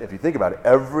idea that, if you think about it,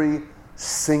 every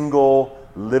single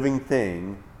living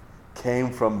thing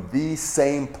came from the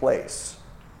same place.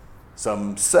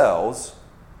 Some cells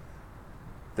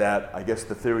that, I guess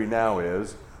the theory now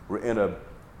is, were in a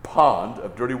pond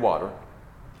of dirty water,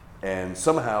 and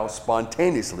somehow,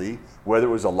 spontaneously, whether it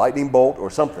was a lightning bolt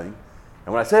or something,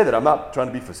 and when I say that, I'm not trying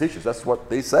to be facetious, that's what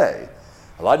they say.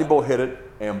 A lightning bolt hit it,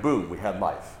 and boom, we had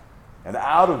life. And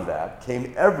out of that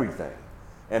came everything.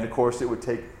 And of course, it would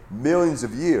take millions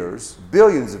of years,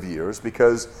 billions of years,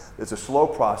 because it's a slow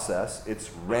process,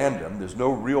 it's random, there's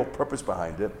no real purpose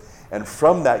behind it, and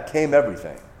from that came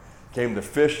everything. Came the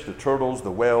fish, the turtles,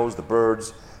 the whales, the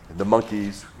birds, the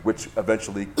monkeys, which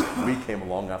eventually we came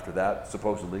along after that,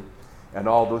 supposedly, and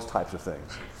all those types of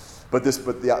things. But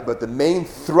the main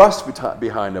thrust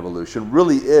behind evolution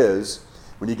really is,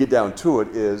 when you get down to it,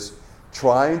 is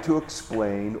trying to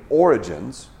explain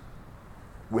origins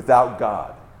without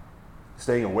God.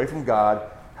 Staying away from God,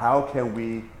 how can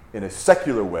we, in a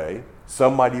secular way,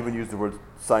 some might even use the word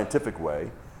scientific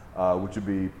way, which would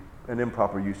be an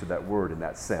improper use of that word in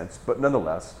that sense, but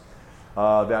nonetheless,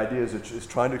 the idea is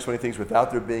trying to explain things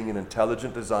without there being an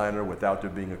intelligent designer, without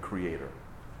there being a creator.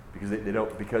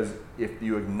 Because if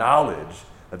you acknowledge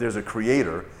that there's a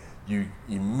creator, you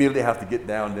immediately have to get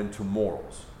down into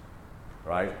morals,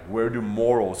 right? Where do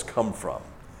morals come from?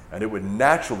 And it would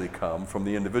naturally come from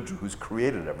the individual who's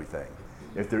created everything.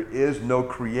 If there is no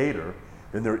creator,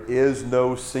 then there is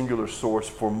no singular source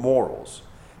for morals.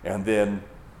 And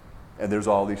there's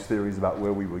all these theories about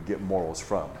where we would get morals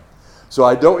from. So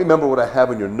I don't remember what I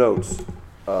have in your notes.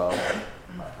 I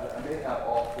may have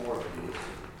all 4 of these.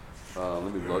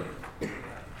 Let me look.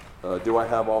 Do I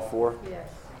have all 4? Yes.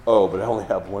 Oh, but I only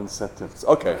have 1 sentence.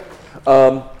 Okay.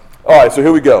 All right, so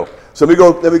here we go. So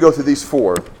let me go through these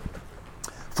 4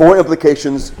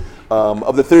 implications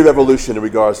of the theory of evolution in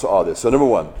regards to all this. So number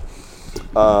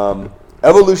 1,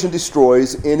 evolution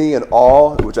destroys any and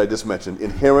all, which I just mentioned,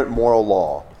 inherent moral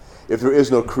law. If there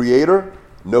is no creator,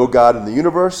 no God in the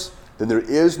universe, then there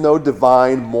is no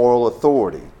divine moral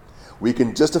authority. We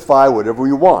can justify whatever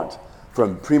we want,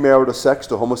 from premarital sex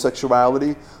to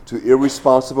homosexuality, to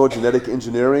irresponsible genetic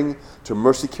engineering, to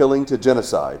mercy killing, to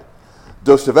genocide.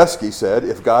 Dostoevsky said,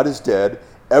 if God is dead,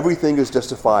 everything is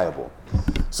justifiable.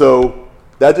 So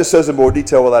that just says in more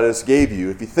detail what I just gave you.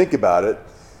 If you think about it,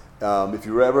 if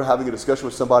you're ever having a discussion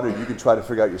with somebody, you can try to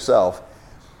figure out yourself,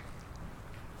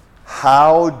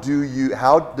 how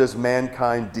does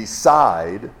mankind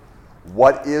decide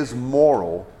what is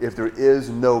moral if there is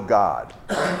no God?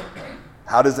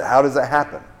 How does that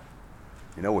happen?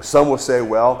 You know, some will say,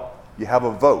 well, you have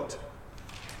a vote.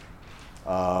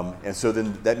 And so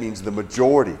then that means the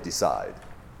majority decide.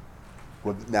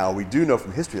 Well, now we do know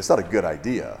from history that's not a good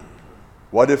idea.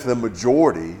 What if the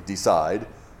majority decide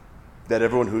that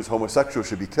everyone who's homosexual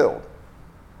should be killed?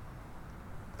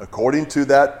 According to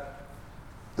the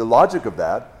logic of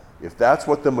that, if that's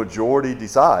what the majority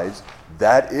decides,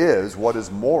 that is what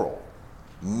is moral.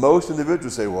 Most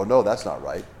individuals say, well, no, that's not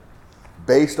right.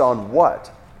 Based on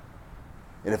what?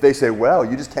 And if they say, well,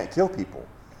 you just can't kill people,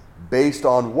 based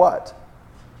on what?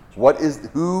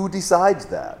 Who decides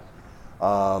that?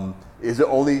 Is it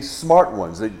only smart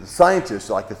ones? The scientists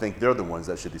like to think they're the ones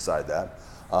that should decide that.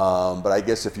 But I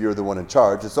guess if you're the one in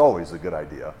charge, it's always a good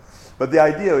idea. But the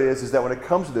idea is that when it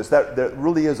comes to this, that there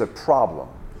really is a problem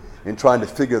in trying to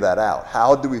figure that out.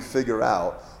 How do we figure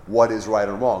out what is right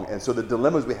and wrong? And so the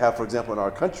dilemmas we have, for example, in our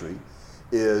country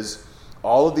is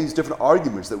all of these different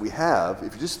arguments that we have.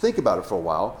 If you just think about it for a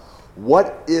while,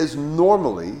 what is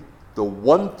normally the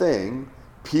one thing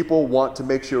people want to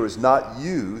make sure is not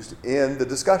used in the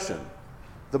discussion?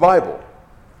 The Bible.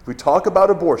 If we talk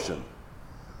about abortion,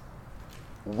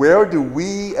 where do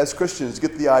we as Christians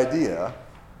get the idea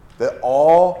that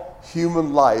all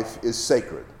human life is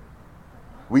sacred?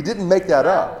 We didn't make that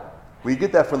up. We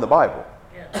get that from the Bible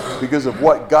because of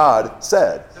what God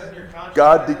said.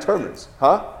 God determines.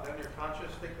 Huh? Doesn't your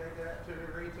conscience dictate that to a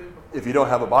degree too? If you don't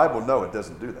have a Bible, no, it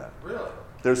doesn't do that. Really?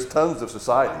 There's tons of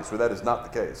societies where that is not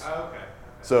the case. Oh, okay.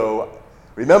 So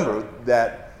remember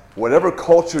that whatever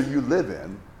culture you live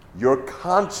in, your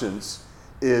conscience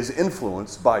is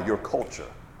influenced by your culture.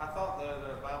 I thought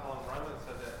the Bible in Romans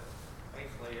said that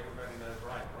basically everybody knows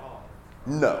right and wrong.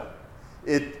 No,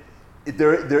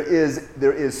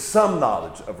 there is some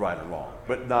knowledge of right and wrong,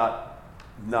 but not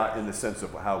in the sense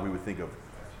of how we would think of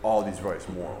all these various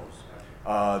morals.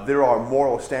 There are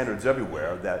moral standards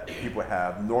everywhere that people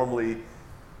have. Normally,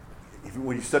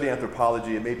 when you study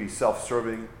anthropology, it may be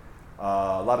self-serving.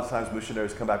 A lot of times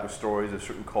missionaries come back with stories of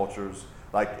certain cultures.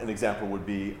 Like an example would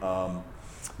be,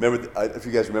 if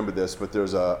you guys remember this, but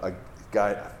there's a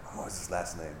guy, what was his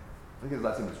last name? I think his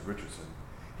last name was Richardson.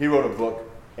 He wrote a book,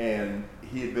 and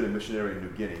he had been a missionary in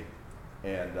New Guinea,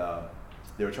 and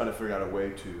they were trying to figure out a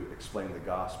way to explain the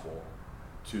gospel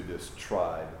to this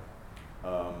tribe,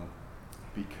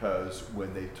 because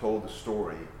when they told the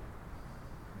story,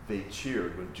 they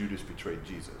cheered when Judas betrayed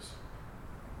Jesus.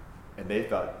 And they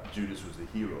thought Judas was the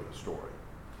hero of the story.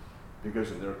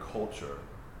 Because in their culture,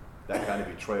 that kind of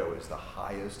betrayal is the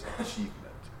highest achievement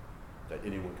that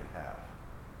anyone can have.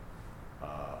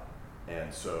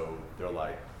 And so they're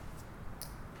like,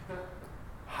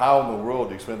 how in the world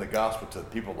do you explain the gospel to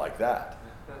people like that?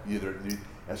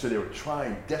 And so they were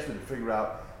trying desperately to figure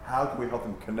out how can we help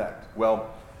them connect. Well,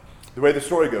 the way the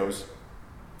story goes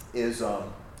is,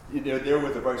 they're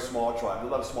with a very small tribe. There are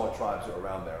a lot of small tribes that are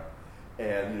around there.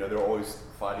 And, they're always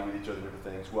fighting with each other and different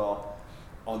things. Well,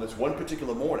 on this one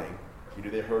particular morning,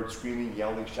 they heard screaming,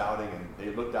 yelling, shouting, and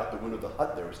they looked out the window of the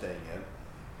hut they were staying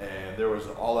in, and there was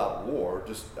an all-out war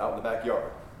just out in the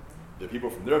backyard. The people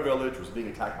from their village was being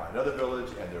attacked by another village,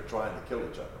 and they're trying to kill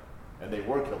each other. And they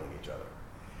were killing each other.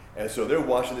 And so they're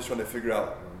watching this, trying to figure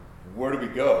out, where do we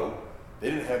go? They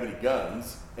didn't have any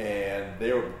guns, and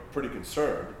they were pretty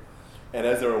concerned. And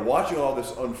as they were watching all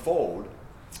this unfold,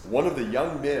 one of the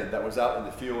young men that was out in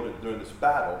the field during this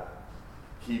battle,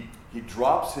 he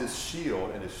drops his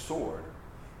shield and his sword,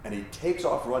 and he takes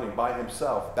off running by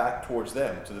himself back towards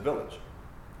them to the village.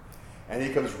 And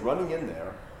he comes running in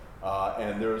there,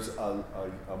 and there's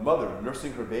a mother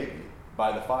nursing her baby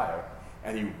by the fire,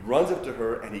 and he runs up to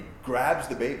her and he grabs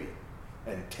the baby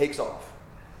and takes off.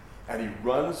 And he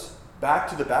runs back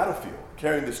to the battlefield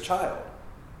carrying this child.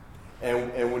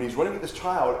 And when he's running with this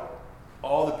child,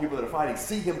 all the people that are fighting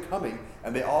see him coming,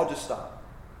 and they all just stop.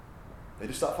 They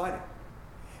just stop fighting.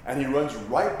 And he runs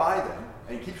right by them,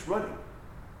 and he keeps running.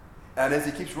 And as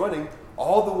he keeps running,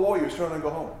 all the warriors turn and go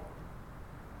home.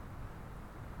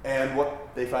 And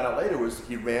what they found out later was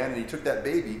he ran and he took that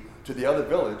baby to the other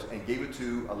village and gave it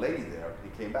to a lady there,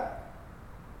 and he came back.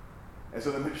 And so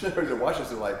the missionaries are watching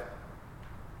this and like,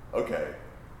 okay,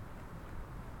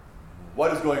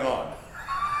 what is going on?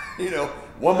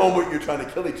 One moment you're trying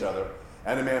to kill each other,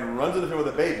 and a man runs in the field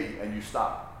with a baby, and you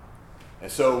stop.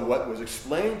 And so what was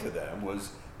explained to them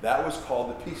was that was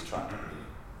called the peace tribe.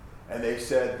 And they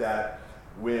said that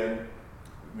when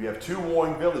we have two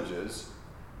warring villages,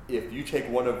 if you take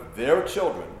one of their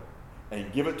children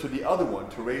and give it to the other one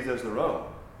to raise as their own,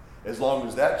 as long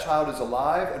as that child is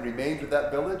alive and remains with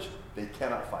that village, they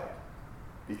cannot fight,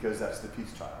 because that's the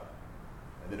peace tribe.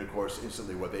 And then, of course,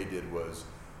 instantly what they did was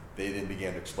they then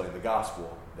began to explain the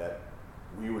gospel, that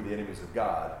we were the enemies of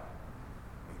God,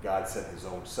 and God sent his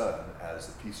own son as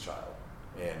the peace child,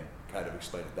 and kind of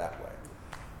explained it that way.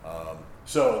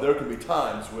 So there can be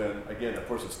times when, again, a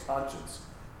person's conscience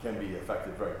can be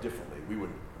affected very differently.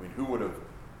 Who would have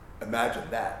imagined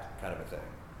that kind of a thing?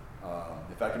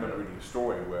 In fact, I remember reading a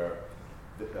story where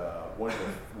one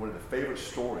of the favorite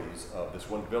stories of this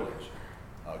one village,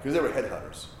 because they were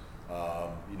headhunters,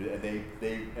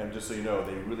 and just so you know,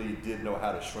 they really did know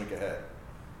how to shrink ahead.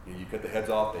 You cut the heads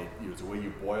off. It's a way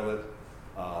you boil it,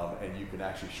 and you can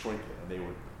actually shrink it. And they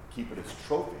would keep it as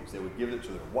trophies. They would give it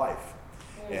to their wife,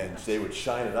 and they would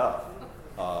shine it up,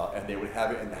 and they would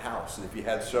have it in the house. And if you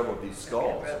had several of these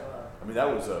skulls, I mean, that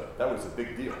was a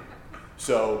big deal.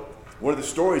 So one of the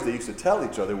stories they used to tell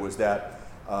each other was that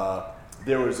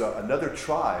there was another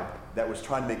tribe that was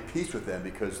trying to make peace with them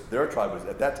because their tribe was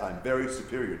at that time very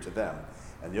superior to them,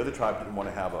 and the other tribe didn't want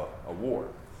to have a war.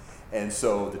 And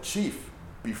so the chief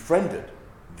befriended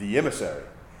the emissary,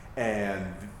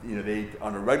 and they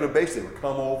on a regular basis they would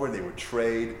come over and they would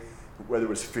trade, whether it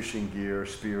was fishing gear,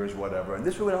 spears, whatever. And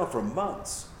this went on for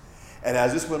months. And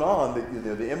as this went on,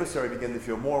 the emissary began to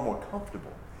feel more and more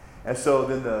comfortable. And so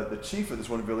then the chief of this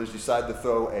one village decided to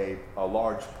throw a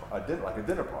large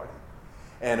dinner party,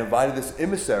 and invited this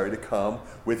emissary to come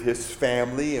with his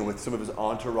family and with some of his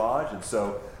entourage. And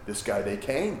so they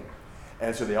came.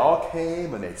 And so they all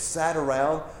came and they sat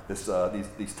around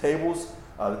these tables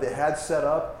that they had set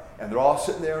up, and they're all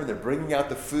sitting there and they're bringing out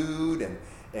the food.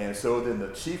 And so then the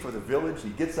chief of the village, he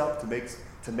gets up to make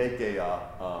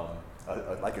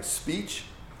a speech,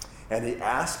 and he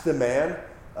asks the man,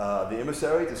 the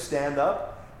emissary, to stand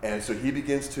up. And so he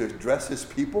begins to address his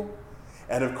people.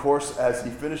 And of course, as he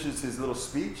finishes his little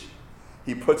speech,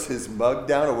 he puts his mug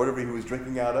down or whatever he was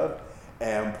drinking out of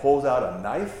and pulls out a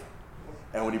knife.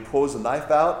 And when he pulls the knife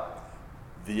out,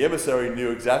 the emissary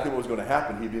knew exactly what was going to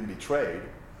happen. He'd been betrayed.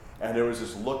 And there was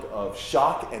this look of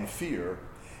shock and fear.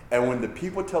 And when the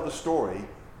people tell the story,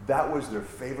 that was their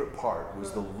favorite part,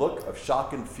 was the look of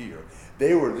shock and fear.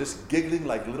 They were just giggling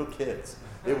like little kids.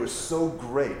 It was so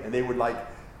great. And they would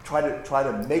try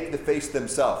to make the face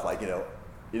themselves,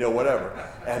 whatever.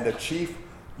 And the chief,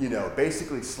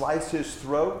 basically sliced his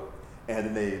throat.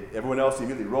 And then everyone else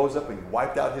immediately rose up and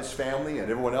wiped out his family and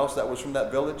everyone else that was from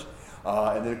that village.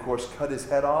 And then, of course, cut his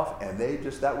head off. And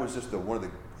that was just one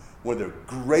of the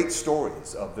great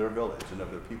stories of their village and of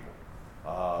their people,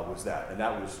 was that. And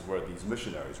that was where these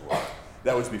missionaries were.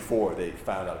 That was before they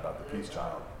found out about the peace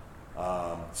child.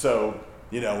 So,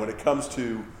 when it comes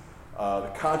to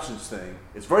the conscience thing,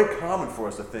 it's very common for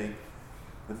us to think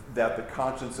that the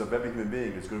conscience of every human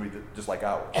being is going to be just like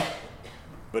ours.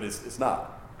 But it's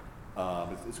not. It's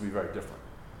going to be very different,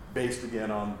 based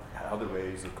again on how they're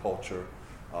raised, their culture,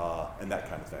 and that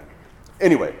kind of thing.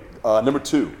 Anyway,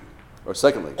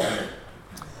 secondly,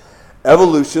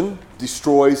 evolution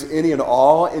destroys any and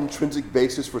all intrinsic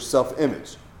basis for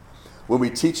self-image. When we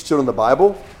teach children the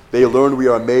Bible, they learn we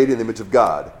are made in the image of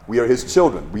God. We are His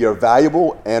children. We are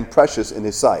valuable and precious in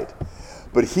His sight.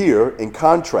 But here, in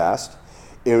contrast,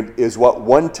 is what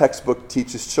one textbook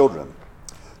teaches children.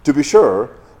 To be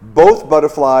sure, both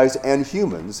butterflies and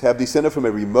humans have descended from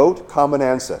a remote common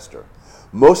ancestor,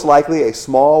 most likely a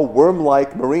small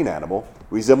worm-like marine animal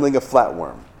resembling a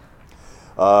flatworm.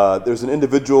 There's an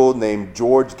individual named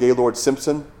George Gaylord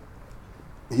Simpson.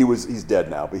 He's dead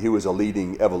now, but he was a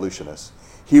leading evolutionist.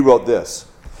 He wrote this: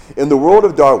 "In the world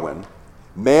of Darwin,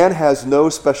 man has no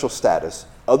special status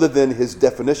other than his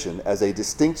definition as a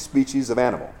distinct species of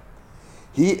animal.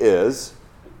 He is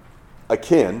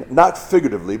akin, not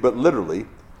figuratively, but literally,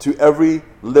 to every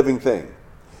living thing,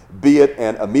 be it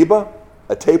an amoeba,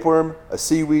 a tapeworm, a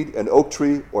seaweed, an oak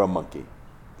tree, or a monkey."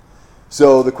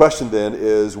 So the question then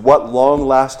is, what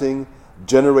long-lasting,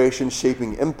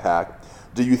 generation-shaping impact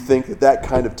do you think that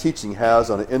kind of teaching has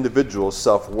on an individual's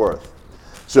self-worth?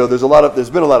 So there's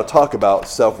been a lot of talk about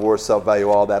self-worth, self-value,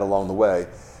 all that along the way.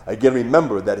 Again,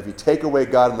 remember that if you take away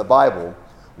God in the Bible,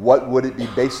 what would it be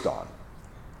based on?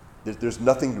 There's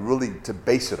nothing really to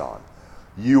base it on.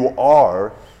 You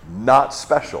are not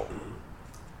special.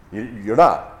 You're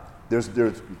not.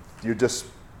 You're just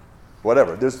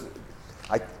whatever.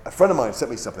 A friend of mine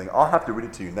sent me something. I'll have to read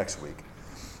it to you next week.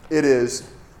 It is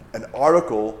an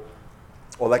article,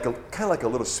 or kind of like a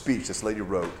little speech this lady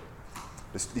wrote.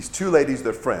 These two ladies,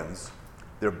 they're friends.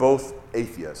 They're both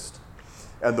atheists.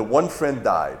 And the one friend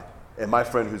died. And my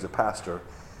friend, who's a pastor,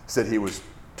 said he was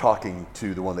talking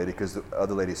to the one lady because the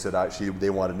other lady said they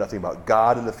wanted nothing about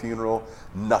God in the funeral,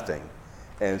 nothing.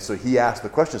 And so he asked the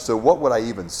question, so what would I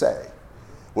even say?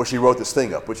 Well, she wrote this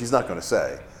thing up, which he's not going to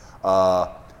say.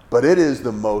 But it is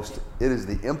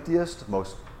the emptiest,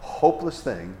 most hopeless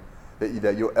thing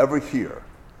that you'll ever hear.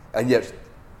 And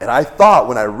I thought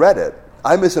when I read it,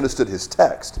 I misunderstood his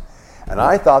text. And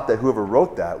I thought that whoever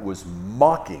wrote that was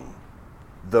mocking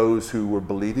those who were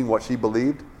believing what she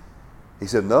believed. He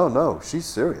said, no, she's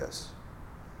serious.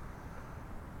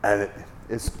 And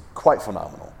it's quite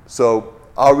phenomenal. So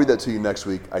I'll read that to you next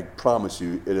week. I promise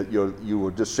you, you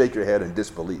will just shake your head in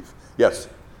disbelief. Yes?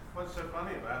 What's so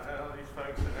funny about how these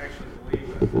folks that actually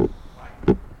believe that,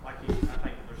 I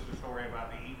think there's a story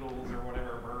about the eating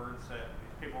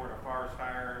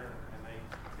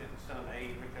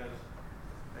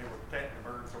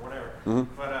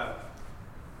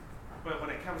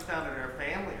comes down to their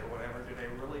family or whatever, do they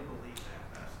really believe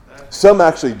that? That's Some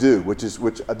actually do, which there's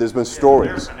been they're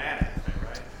stories. fanatics,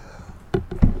 right?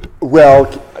 Well,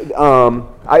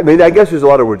 I mean, I guess there's a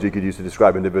lot of words you could use to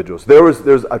describe individuals. I'm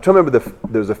trying to remember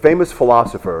there was a famous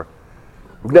philosopher,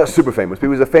 not super famous, but he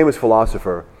was a famous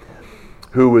philosopher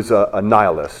who was a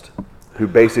nihilist, who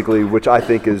basically, which I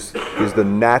think is the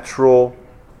natural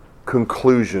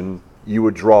conclusion you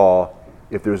would draw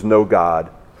if there's no God,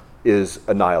 is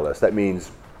a nihilist. That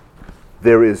means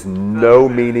there is no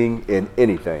meaning in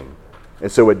anything,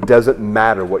 and so it doesn't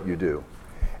matter what you do.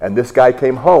 And this guy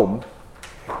came home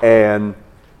and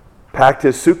packed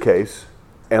his suitcase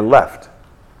and left.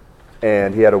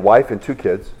 And he had a wife and 2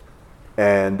 kids.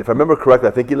 And if I remember correctly,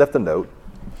 I think he left a note.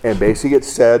 And basically it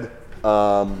said,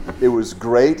 it was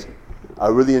great. I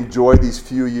really enjoyed these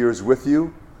few years with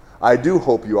you. I do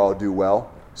hope you all do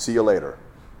well. See you later.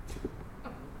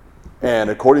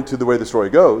 And according to the way the story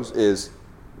goes, is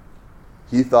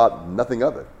he thought nothing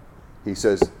of it. He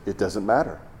says, it doesn't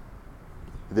matter.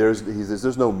 He says,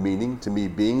 there's no meaning to me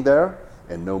being there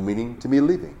and no meaning to me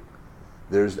leaving.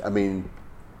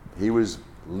 He was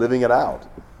living it out.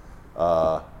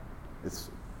 It's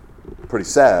pretty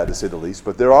sad to say the least,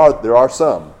 but there are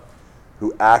some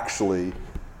who actually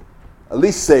at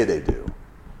least say they do.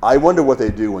 I wonder what they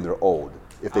do when they're old,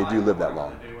 if they do live that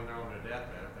long. What they do when they're on their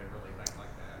deathbed if they really think like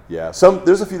that. Yeah,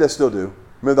 there's a few that still do.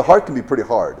 I mean, the heart can be pretty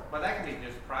hard. But that can be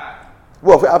just pride.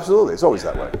 Well, absolutely, it's always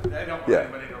that way. They don't want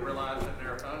anybody to realize that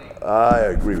they're funny. I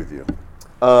agree with you.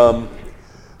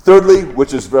 Thirdly,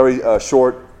 which is very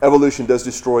short, evolution does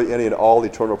destroy any and all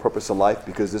eternal purpose in life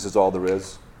because this is all there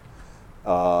is.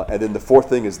 And then the fourth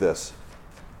thing is this.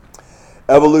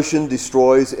 Evolution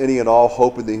destroys any and all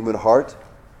hope in the human heart.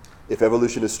 If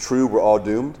evolution is true, we're all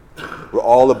doomed. We're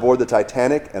all aboard the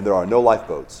Titanic and there are no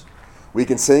lifeboats. We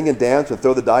can sing and dance and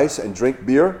throw the dice and drink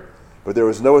beer, but there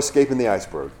is no escaping the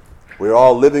iceberg. We are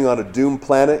all living on a doomed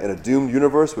planet in a doomed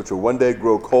universe which will one day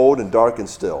grow cold and dark and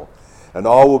still. And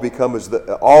all will become as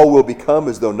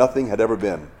though nothing had ever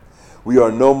been. We are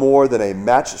no more than a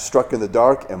match struck in the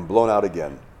dark and blown out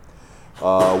again.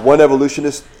 One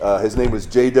evolutionist, his name was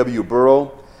J.W.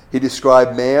 Burrow, he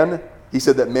described man. He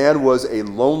said that man was a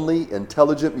lonely,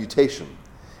 intelligent mutation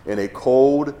in a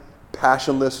cold,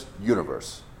 passionless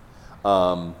universe.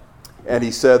 And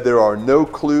he said there are no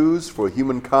clues for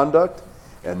human conduct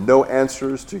and no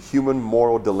answers to human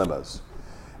moral dilemmas.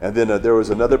 And then there was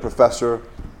another professor,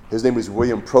 his name was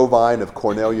William Provine of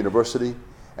Cornell University,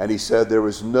 and he said there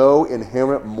is no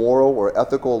inherent moral or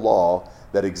ethical law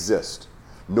that exists,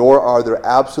 nor are there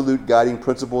absolute guiding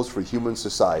principles for human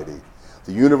society.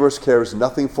 The universe cares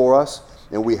nothing for us,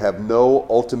 and we have no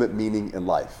ultimate meaning in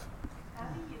life. How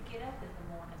do you get up in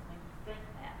the morning when you think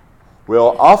that?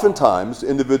 Well, oftentimes,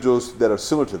 individuals that are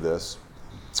similar to this,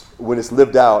 when it's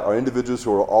lived out, are individuals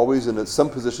who are always in some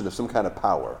position of some kind of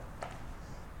power.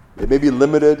 They may be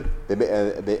limited,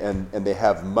 and they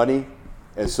have money,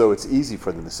 and so it's easy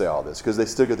for them to say all this because they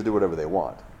still get to do whatever they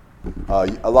want.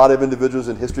 A lot of individuals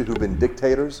in history who've been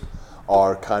dictators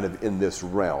are kind of in this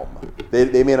realm.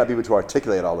 They may not be able to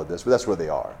articulate all of this, but that's where they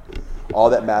are. All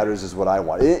that matters is what I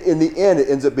want. In the end, it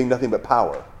ends up being nothing but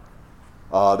power.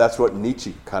 That's what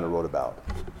Nietzsche kind of wrote about.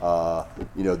 The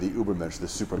Ubermensch, the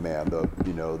Superman,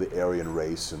 the Aryan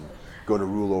race, and going to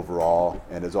rule over all,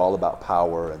 and it's all about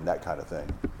power and that kind of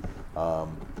thing.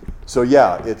 So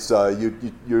yeah, it's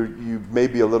you may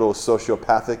be a little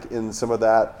sociopathic in some of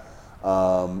that.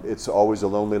 It's always a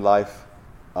lonely life,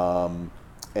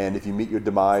 and if you meet your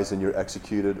demise and you're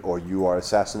executed or you are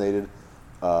assassinated,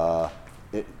 that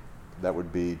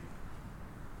would be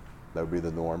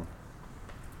the norm.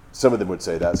 Some of them would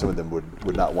say that. Some of them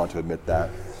would not want to admit that.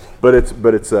 But it's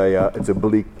a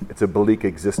bleak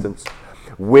existence.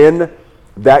 When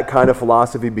that kind of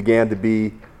philosophy began to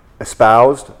be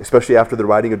espoused, especially after the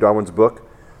writing of Darwin's book,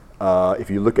 if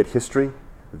you look at history,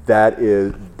 that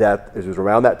was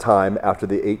around that time, after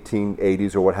the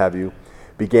 1880s or what have you,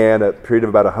 began a period of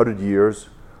about 100 years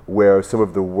where some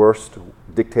of the worst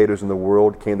dictators in the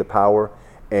world came to power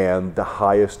and the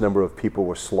highest number of people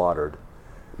were slaughtered.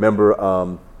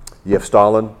 Remember, you have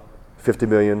Stalin, 50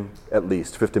 million at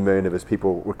least, 50 million of his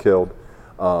people were killed.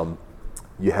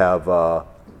 You have Mao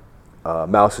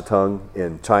Zedong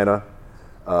in China,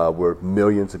 where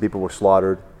millions of people were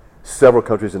slaughtered. Several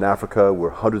countries in Africa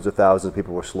where hundreds of thousands of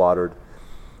people were slaughtered.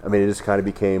 I mean, it just kind of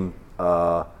became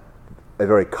a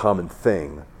very common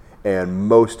thing. And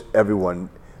most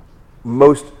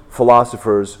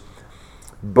philosophers,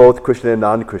 both Christian and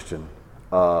non-Christian,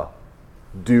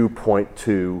 do point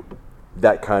to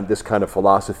this kind of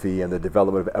philosophy and the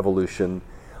development of evolution,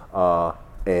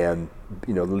 and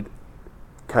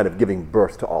kind of giving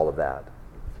birth to all of that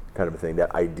kind of a thing,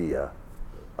 that idea.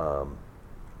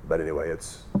 But anyway,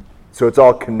 it's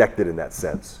all connected in that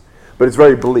sense. But it's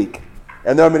very bleak.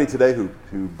 And there are many today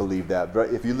who believe that.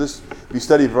 If you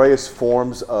study various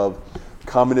forms of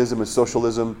communism and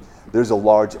socialism, there's a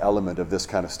large element of this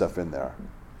kind of stuff in there.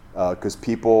 Because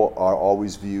people are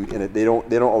always viewed in it. They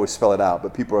don't always spell it out,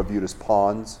 but people are viewed as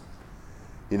pawns.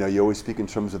 You always speak in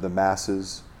terms of the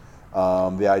masses.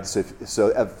 There's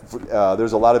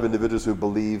a lot of individuals who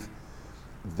believe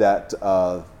that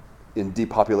in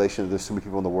depopulation, there's so many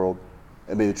people in the world.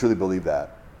 I mean, they truly believe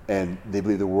that. And they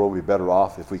believe the world will be better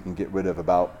off if we can get rid of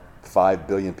about 5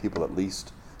 billion people at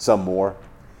least, some more.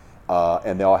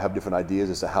 And they all have different ideas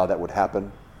as to how that would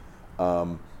happen.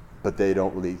 But they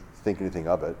don't really think anything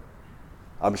of it.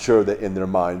 I'm sure that in their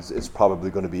minds, it's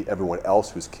probably going to be everyone else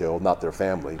who's killed, not their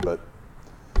family. But,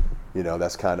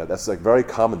 that's like a very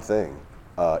common thing,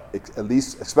 at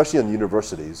least, especially in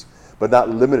universities, but not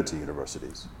limited to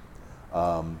universities.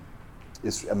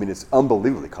 It's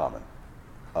unbelievably common.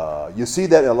 You see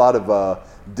that in a lot of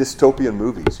dystopian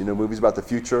movies, movies about the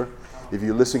future. If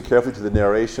you listen carefully to the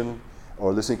narration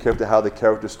or listen carefully to how the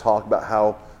characters talk about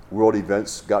how world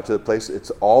events got to the place,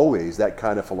 it's always that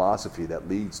kind of philosophy that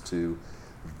leads to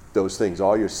those things.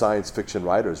 All your science fiction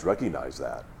writers recognize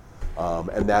that.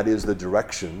 And that is the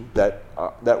direction that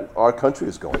our country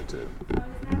is going to. Is that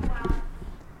why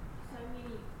so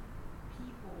many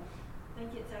people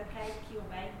think it's okay to kill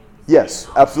babies? Yes,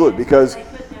 absolutely, because they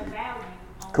put no value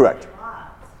on correct. their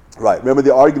lives. Right. Remember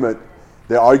the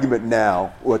argument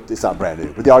now, well, it's not brand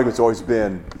new, but the argument's always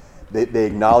been they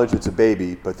acknowledge it's a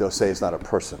baby, but they'll say it's not a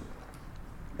person.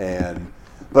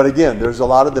 But again, there's a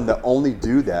lot of them that only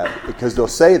do that because they'll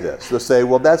say this. They'll say,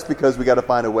 well, that's because we got to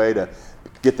find a way to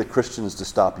get the Christians to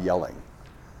stop yelling.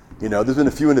 There's been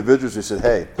a few individuals who said,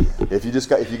 hey, if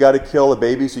you got to kill a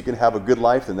baby so you can have a good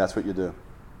life, then that's what you do.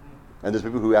 And there's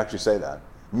people who actually say that,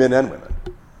 men and women.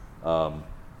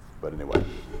 But anyway,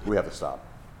 we have to stop.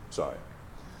 Sorry.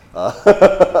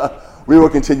 We will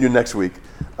continue next week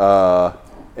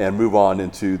and move on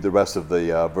into the rest of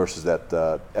the verses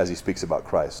that as he speaks about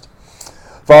Christ.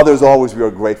 Father, as always, we are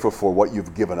grateful for what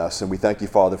you've given us, and we thank you,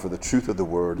 Father, for the truth of the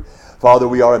word. Father,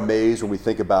 we are amazed when we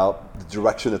think about the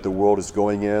direction that the world is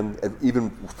going in, and even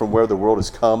from where the world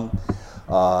has come.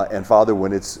 And Father,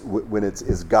 when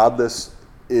it's godless,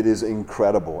 it is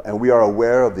incredible. And we are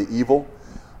aware of the evil.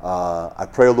 I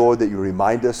pray, Lord, that you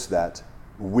remind us that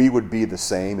we would be the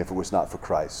same if it was not for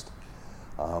Christ.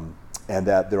 And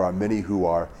that there are many who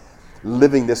are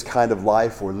living this kind of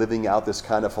life or living out this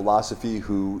kind of philosophy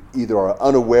who either are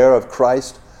unaware of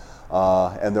Christ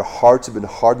and their hearts have been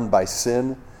hardened by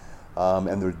sin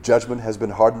and their judgment has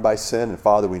been hardened by sin. And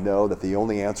Father, we know that the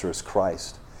only answer is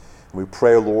Christ. And we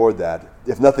pray, Lord, that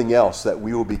if nothing else, that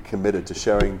we will be committed to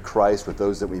sharing Christ with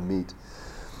those that we meet.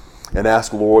 And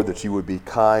ask, Lord, that you would be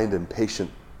kind and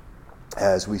patient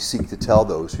as we seek to tell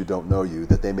those who don't know you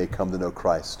that they may come to know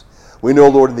Christ. We know,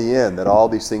 Lord, in the end that all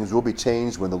these things will be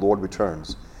changed when the Lord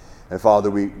returns. And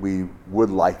Father, we would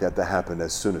like that to happen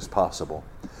as soon as possible.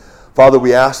 Father,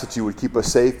 we ask that you would keep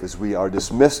us safe as we are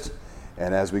dismissed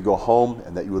and as we go home,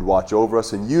 and that you would watch over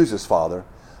us and use us, Father,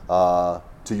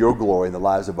 to your glory in the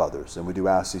lives of others. And we do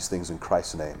ask these things in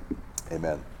Christ's name.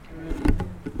 Amen.